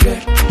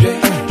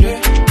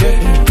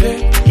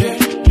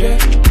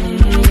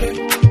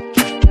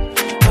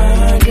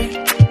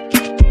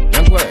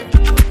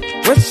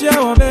 What's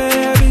your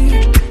baby?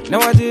 Now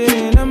I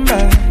didn't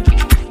number.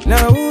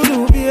 Now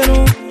who do you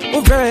know?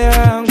 Over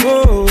and go.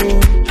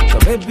 So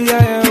baby, I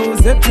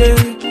was a day.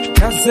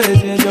 That's a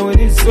ginger with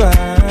this one.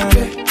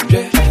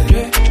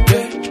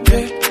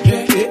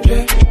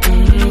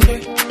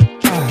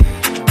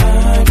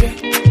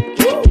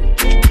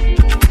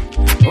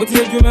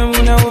 You remember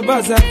when I was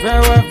buzzer,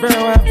 very well.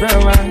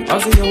 I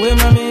say you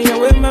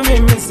with mommy,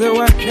 miss it,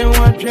 watching.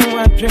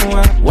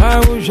 Why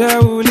would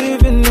you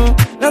live in no?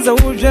 That's a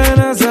wood,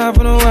 that's a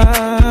no.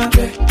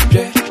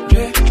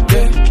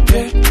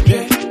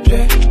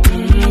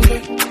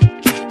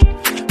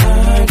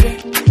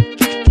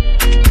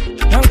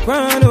 I'm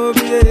crying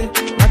over here,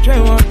 I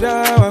train one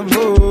down and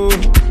move.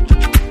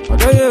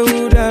 Although you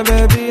would have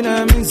baby,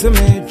 now means to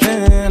me,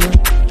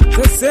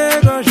 to say,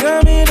 go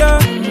show me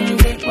down.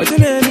 What's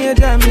in any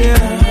damn year?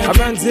 I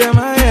can't see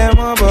my hair,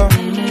 mother.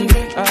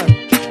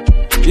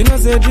 You know,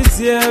 say this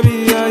year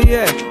be your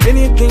year.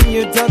 Anything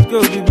you touch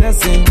could be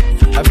blessing.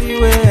 I be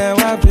where I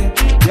want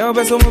it. Your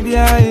best will be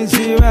in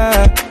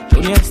Shiva.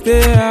 When you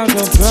stay out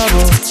of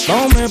trouble.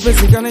 Oh, my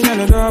place is gonna get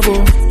a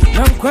double.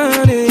 I'm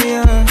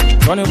crying.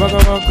 Gonna walk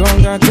over,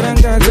 conga,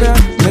 granga.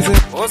 Listen,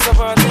 what's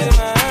about it,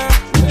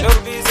 man? No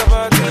peace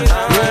about it,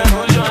 man.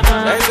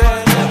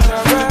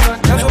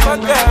 That's what I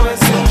got.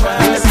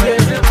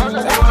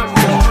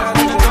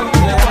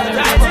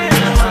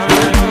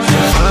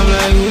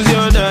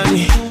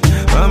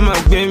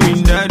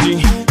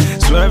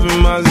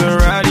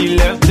 Maserati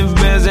left the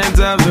Benz and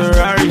top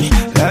Ferrari.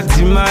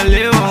 Lati my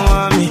little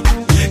mommy,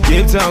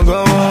 Cape Town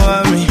go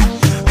on me.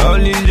 All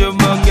these joke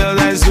girls,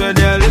 I swear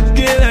they're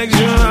looking like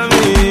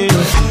Jumami.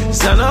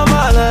 It's an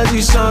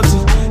normality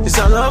something. It's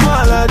an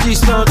normality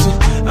something.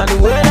 And the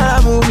way that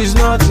I move is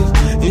nothing.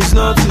 It's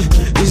nothing.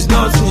 It's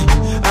nothing.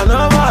 An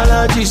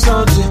normality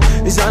something.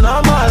 It's an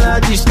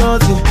normality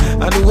something.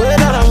 And the way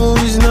that I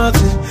move is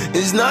nothing.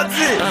 It's nothing.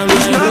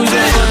 It's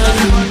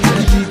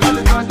nothing.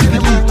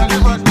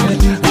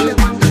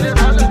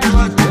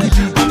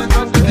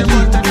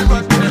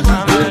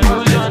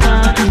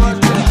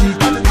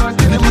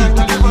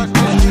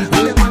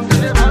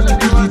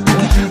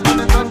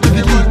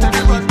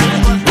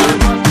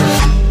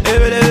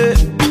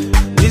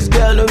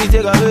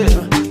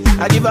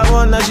 I give her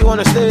one, now she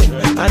wanna stay.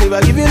 And if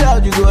I give you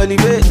loud, you go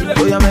elevate.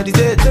 Oh, yeah,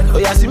 meditate. Oh,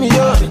 yeah, see me,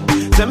 yo.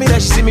 Tell me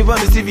that she see me on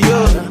the TV,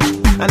 yo.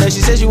 And then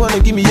she says she wanna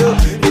give me, yo.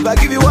 If I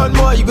give you one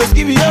more, you go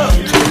give me, yo.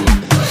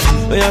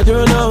 Oh, yeah, do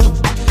you know?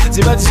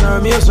 See, but it's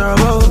sorrow me, sorrow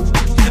more.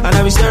 And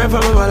I be staring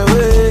from a mile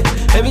away.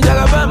 Every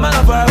time I find man,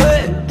 I'm far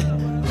away.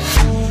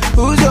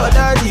 Who's your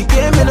daddy?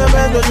 Came in a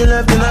bed, but you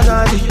left in a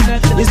garden.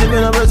 You see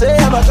me, no, bro,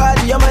 say I'm a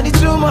cardi. Your money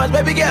too much,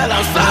 baby girl,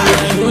 I'm sorry.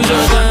 Who's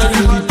your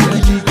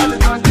daddy?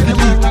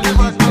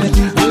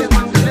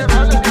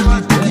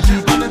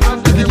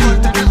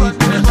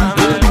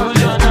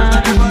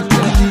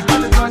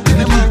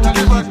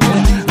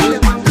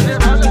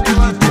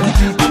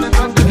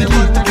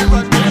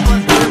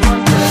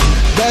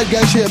 bad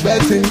girl, she a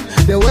bad thing.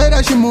 The way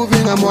that she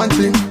moving, I'm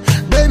wanting.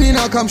 Baby,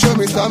 now come show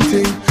me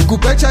something.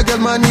 Kupecha girl,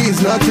 money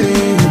is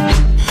nothing.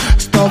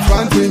 Stop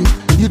fronting.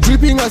 You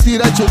dripping, I see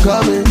that you're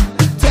coming.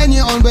 10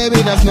 year on,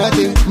 baby, that's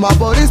nothing. My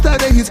body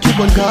started, he's keep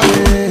on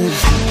coming.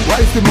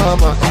 Wifey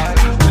mama,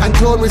 and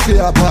told me say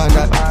a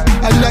partner.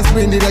 And last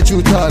minute that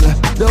you tell her.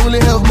 They only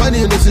have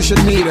money on the social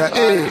media.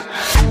 Hey,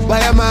 buy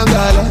a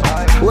mangala.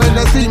 When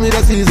they see me,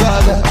 they see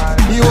Zaga.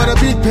 You want a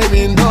big pay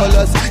me in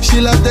dollars.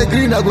 She love the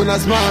green, I'm gonna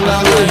smile.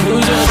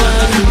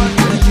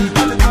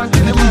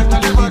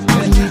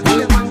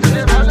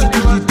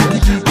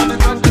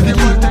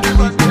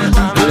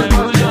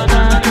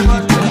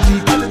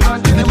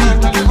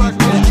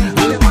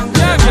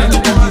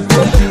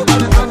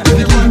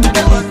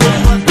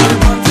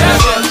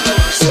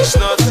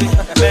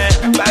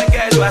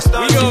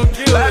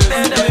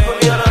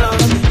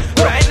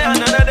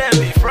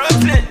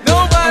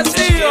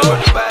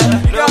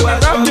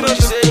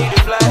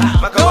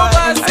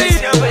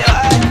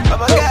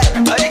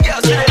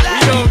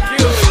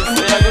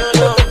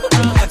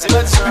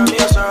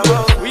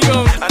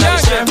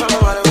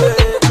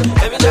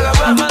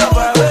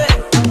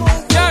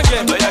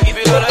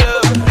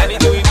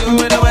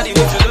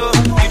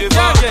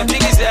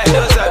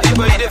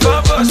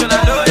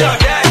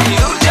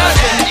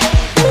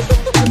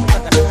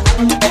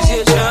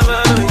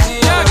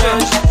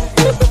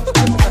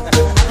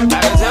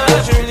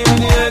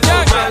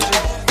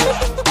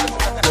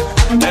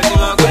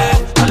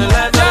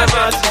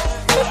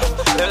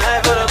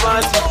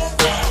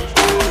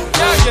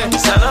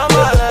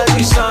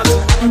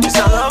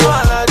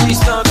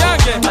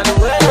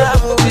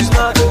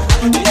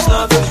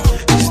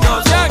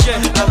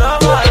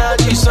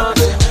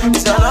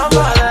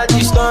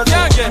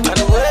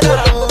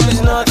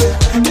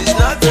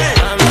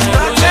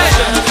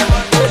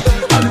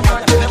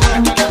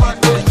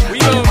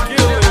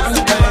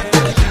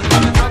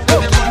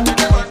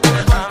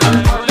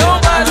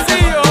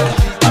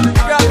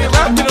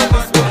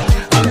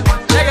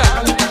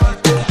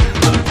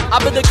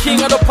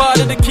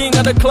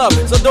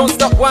 So don't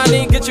stop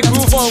whining, get your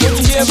groove on. When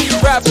you hear me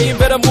rapping,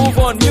 better move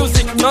on.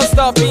 Music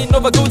non-stop, being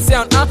over good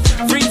sound.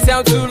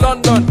 Freetown to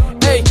London.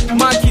 Hey,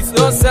 my kids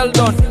don't sell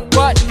done,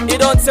 but it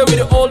don't tell we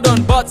the old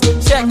on. But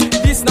check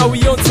this, now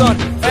we on turn.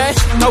 Eh,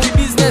 now we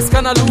business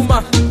kinda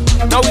luma.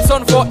 Now it's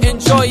on for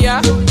enjoy,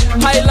 yeah.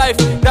 High life,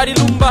 daddy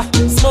lumba.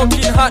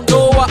 Smoking hot,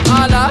 no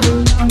wahala.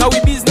 Now we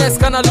business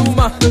kinda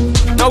luma.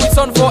 Now it's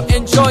on for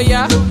enjoy,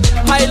 yeah.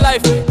 High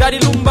life, daddy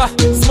lumba.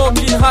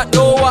 Smoking hot,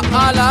 no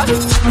wahala.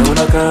 Now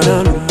we got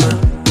a room.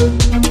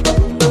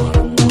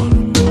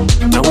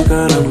 Now we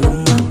got a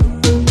room.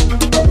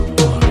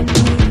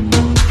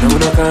 Now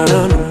we got a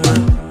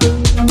room.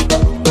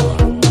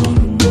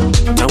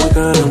 Now we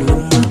got a room. Now we got a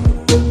room.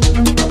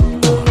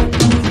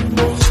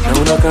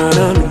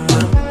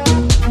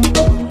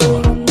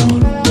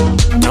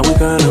 Now we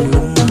got a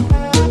room.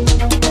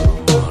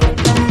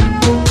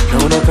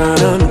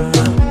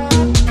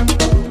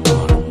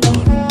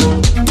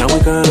 Now we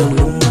got a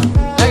room.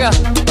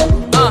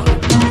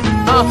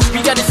 We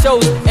got the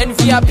shows and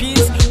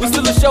VIPs. We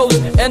still the shows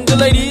and the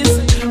ladies.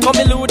 Call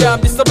me Luda, I'm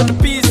disturbing the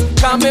peace.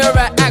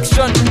 Camera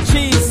action,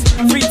 cheese.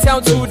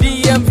 Freetown to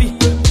DMV.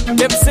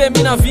 Them say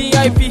me na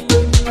VIP.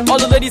 All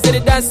the ladies that they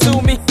dance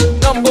to me.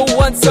 Number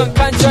one son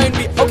can't join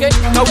me. Okay,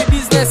 now we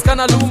business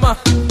kinda luma.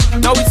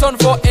 Now it's on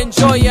for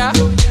enjoy, yeah.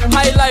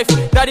 High life,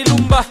 daddy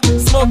lumba.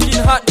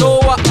 Smoking hot, no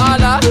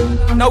wahala.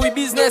 Now we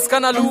business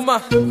kinda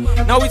luma.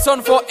 Now it's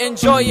on for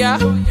enjoy, yeah.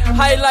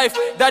 High life,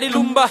 daddy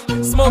lumba.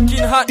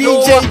 Smoking hot,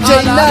 no wahala.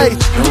 DJ Night.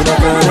 Now we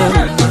got a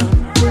room.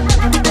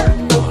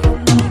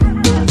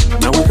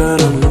 Now we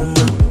got a room.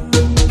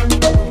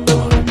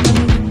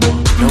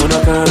 Now we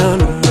got a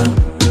room.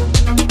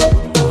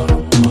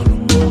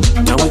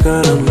 Now we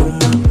got a room. Now we got a room.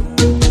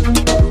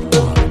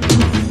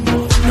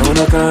 Now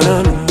we got a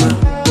room.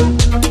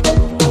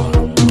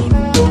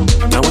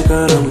 Now we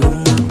got a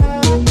room. Now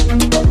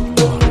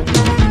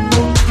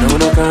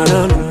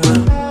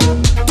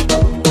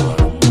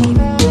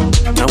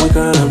we got a room. Now we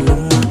got a room. Now we got a room.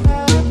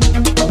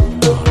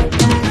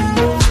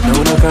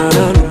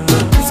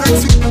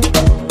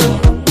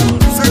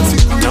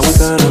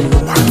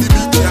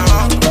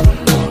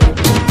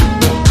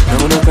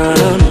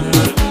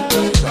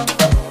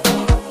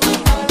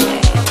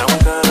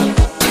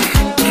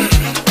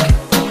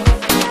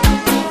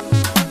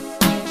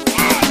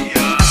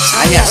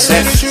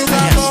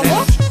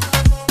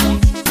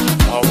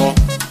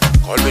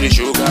 Call me the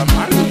sugar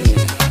man.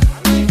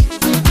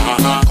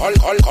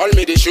 Call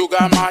me the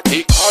sugar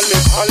matic.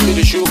 Call me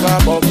the sugar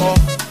bobo.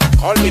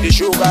 Call me the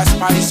sugar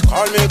spice.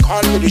 Call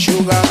me the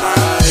sugar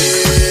man.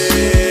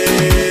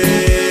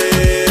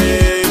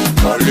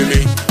 Call me.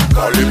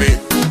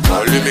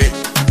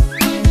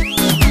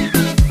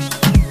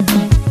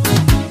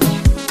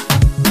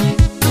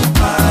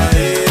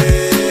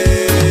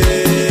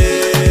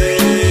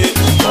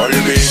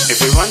 If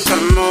you want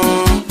some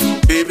more,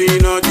 baby,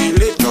 no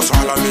delay, just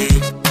follow me.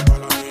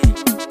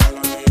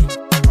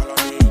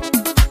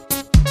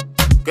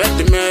 Get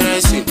the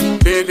medicine,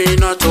 baby,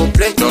 not to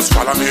play, just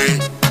follow me.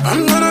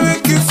 I'm gonna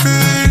make you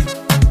feel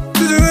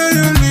the way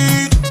you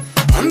need.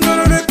 I'm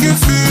gonna make you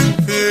feel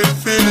the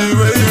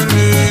way you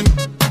need.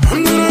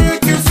 I'm gonna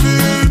make you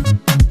feel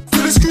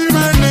it, scream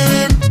my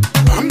name.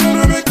 I'm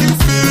gonna make you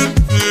feel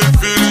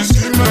it,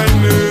 scream my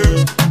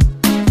name.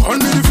 Call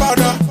me the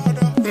father,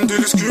 until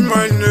you scream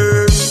my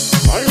name.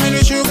 Call me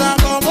the sugar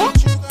mama.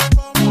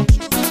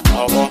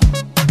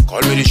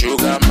 Call me the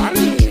sugar man.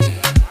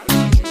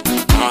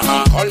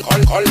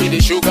 Call me the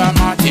sugar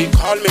matty.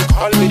 Call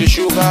me the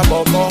sugar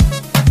bobo.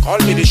 Call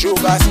me the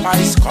sugar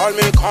spice. Call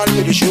me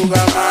the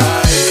sugar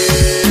man.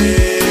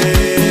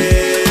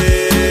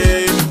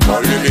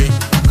 Call me.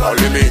 Call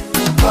me.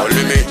 Call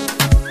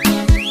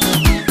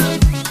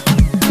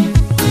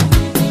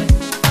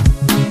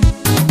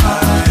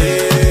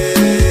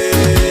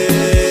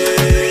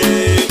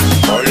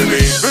me,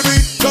 baby,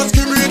 just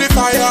give me the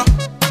fire.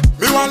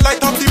 Me want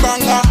light up the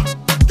banger.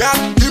 God,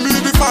 give me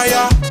the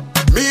fire.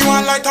 Me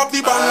want light up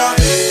the banger.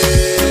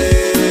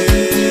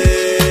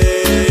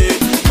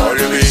 Call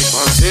me, I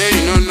say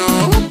you don't know.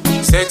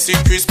 Sexy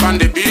crisp on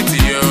the beat,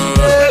 yo.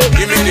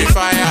 Give me the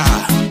fire.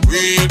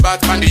 Real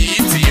bad on the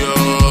heat, yo.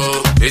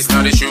 It's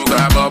not the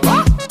sugar,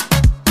 baba.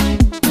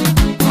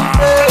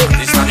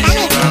 It's not the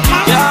sugar,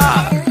 mama.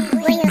 Yeah.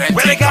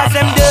 Where the girls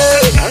them do?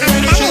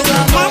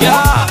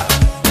 Yeah.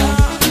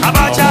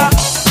 Abacha.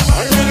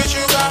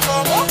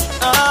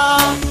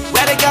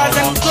 Where the girls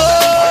them go?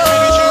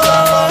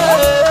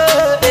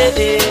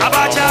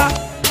 Abacha.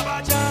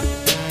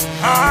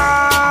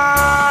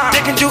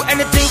 They can do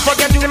anything,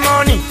 forget the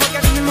money.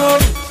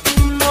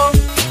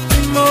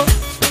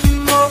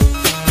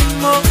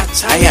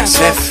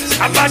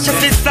 Abacha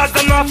sisters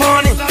them not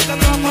funny.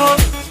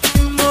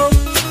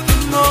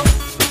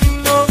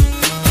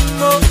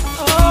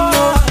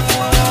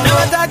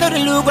 Never try to the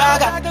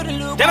Lugaga.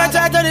 Never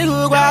try to the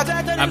Lugaga.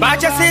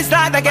 Abacha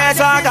sisters the get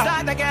saga.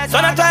 So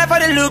not try for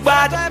the look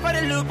bad.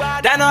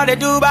 They know they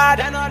do bad.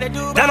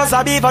 They know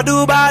sabi for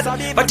do bad.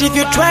 But if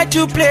you try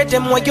to play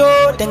them with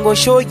you, then go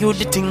show you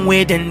the thing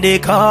where then they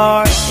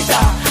call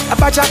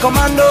Abacha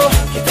commando.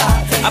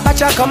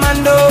 Abacha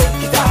commando.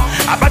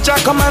 Abacha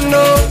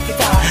commando.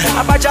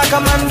 Abacha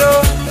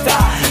commando.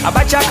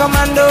 Abacha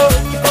commando.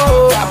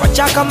 Oh,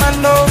 Abacha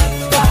commando.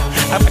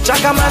 Abacha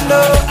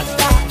commando.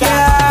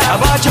 Yeah,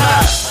 Abacha.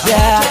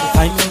 Yeah,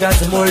 finding girls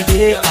the more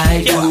day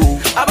I do.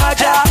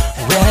 Abacha.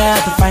 Yeah,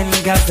 the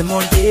finding girls the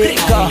more day I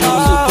do.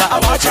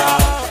 Abacha.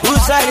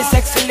 Who's side the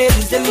sexy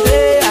ladies them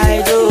day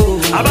I do.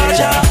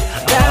 Abacha.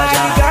 Yeah,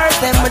 the girls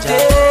them a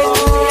day.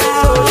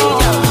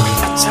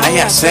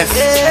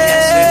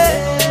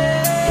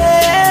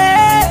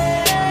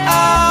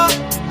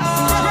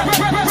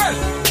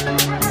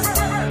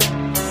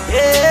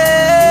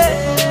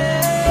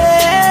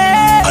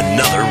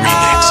 Another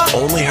remix,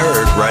 only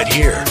heard right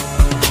here.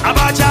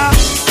 Abacha.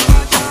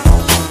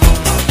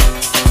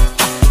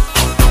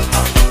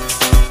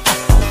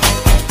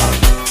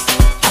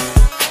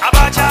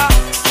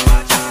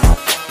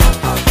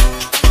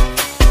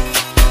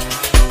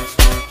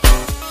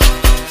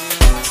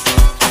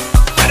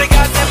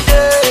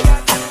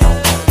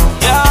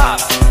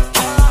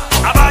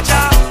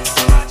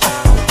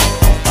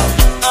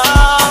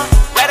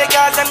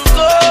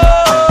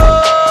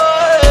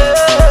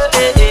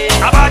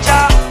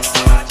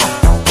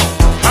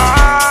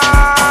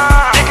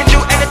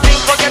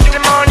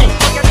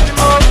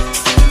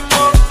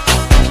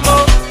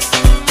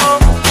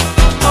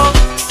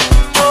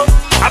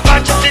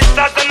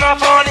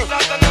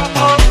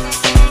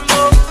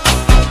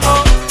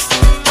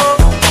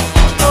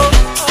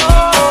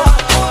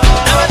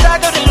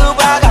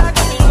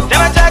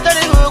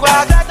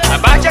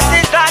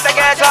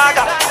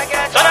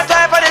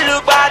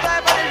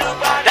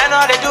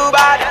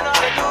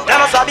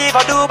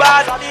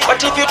 But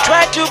if you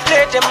try to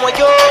play them with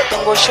you,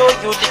 then go show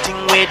you the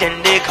thing where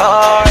then they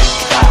call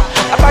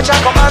Abacha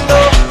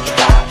commando.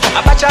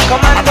 Abacha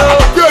commando.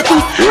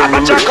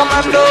 Abacha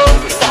commando.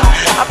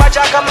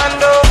 Abacha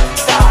commando.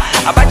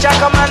 Abacha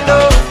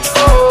commando.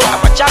 Oh,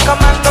 Abacha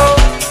commando.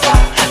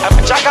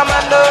 Abacha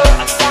commando.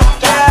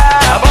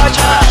 Yeah,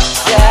 Abacha.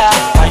 Yeah,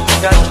 finding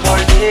girls the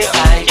more day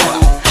I do.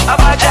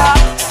 Abacha.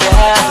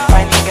 Yeah,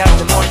 finding girls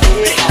the more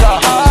day I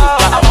do.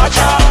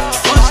 Abacha.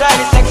 Who's side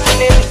the sexy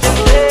ladies the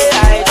way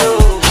I do.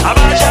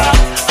 Abacha.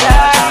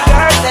 Yeah, the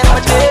girls them a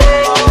day.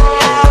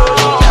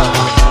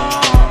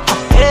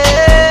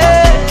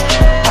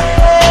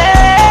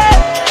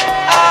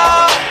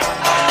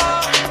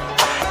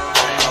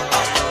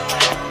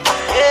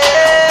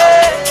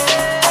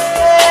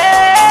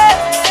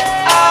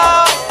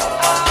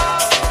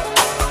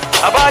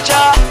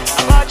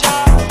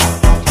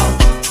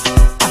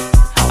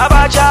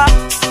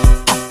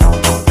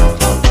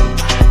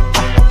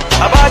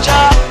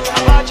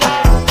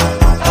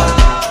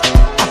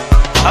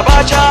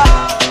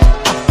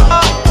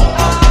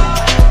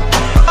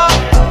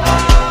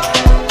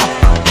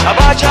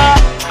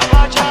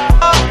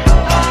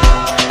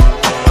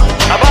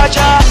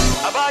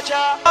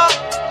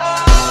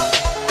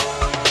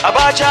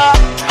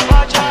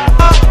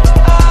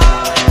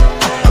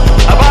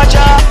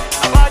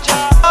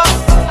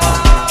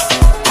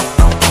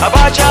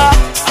 Abacha,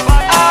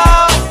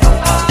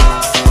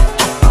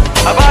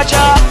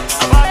 Abacha,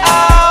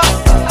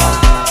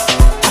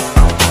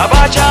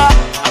 Abacha,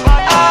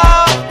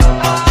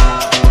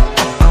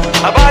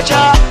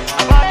 Abacha,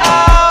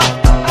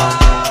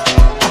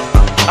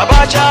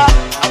 Abacha,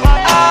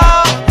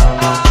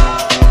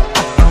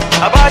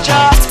 Abacha,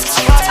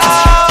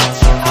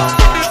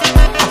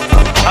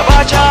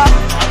 Abacha,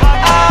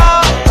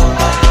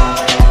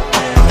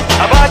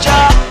 Abacha,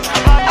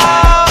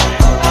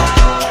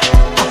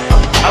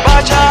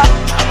 Abacha,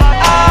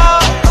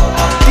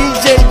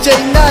 DJ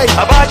J Night,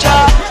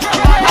 Abacha.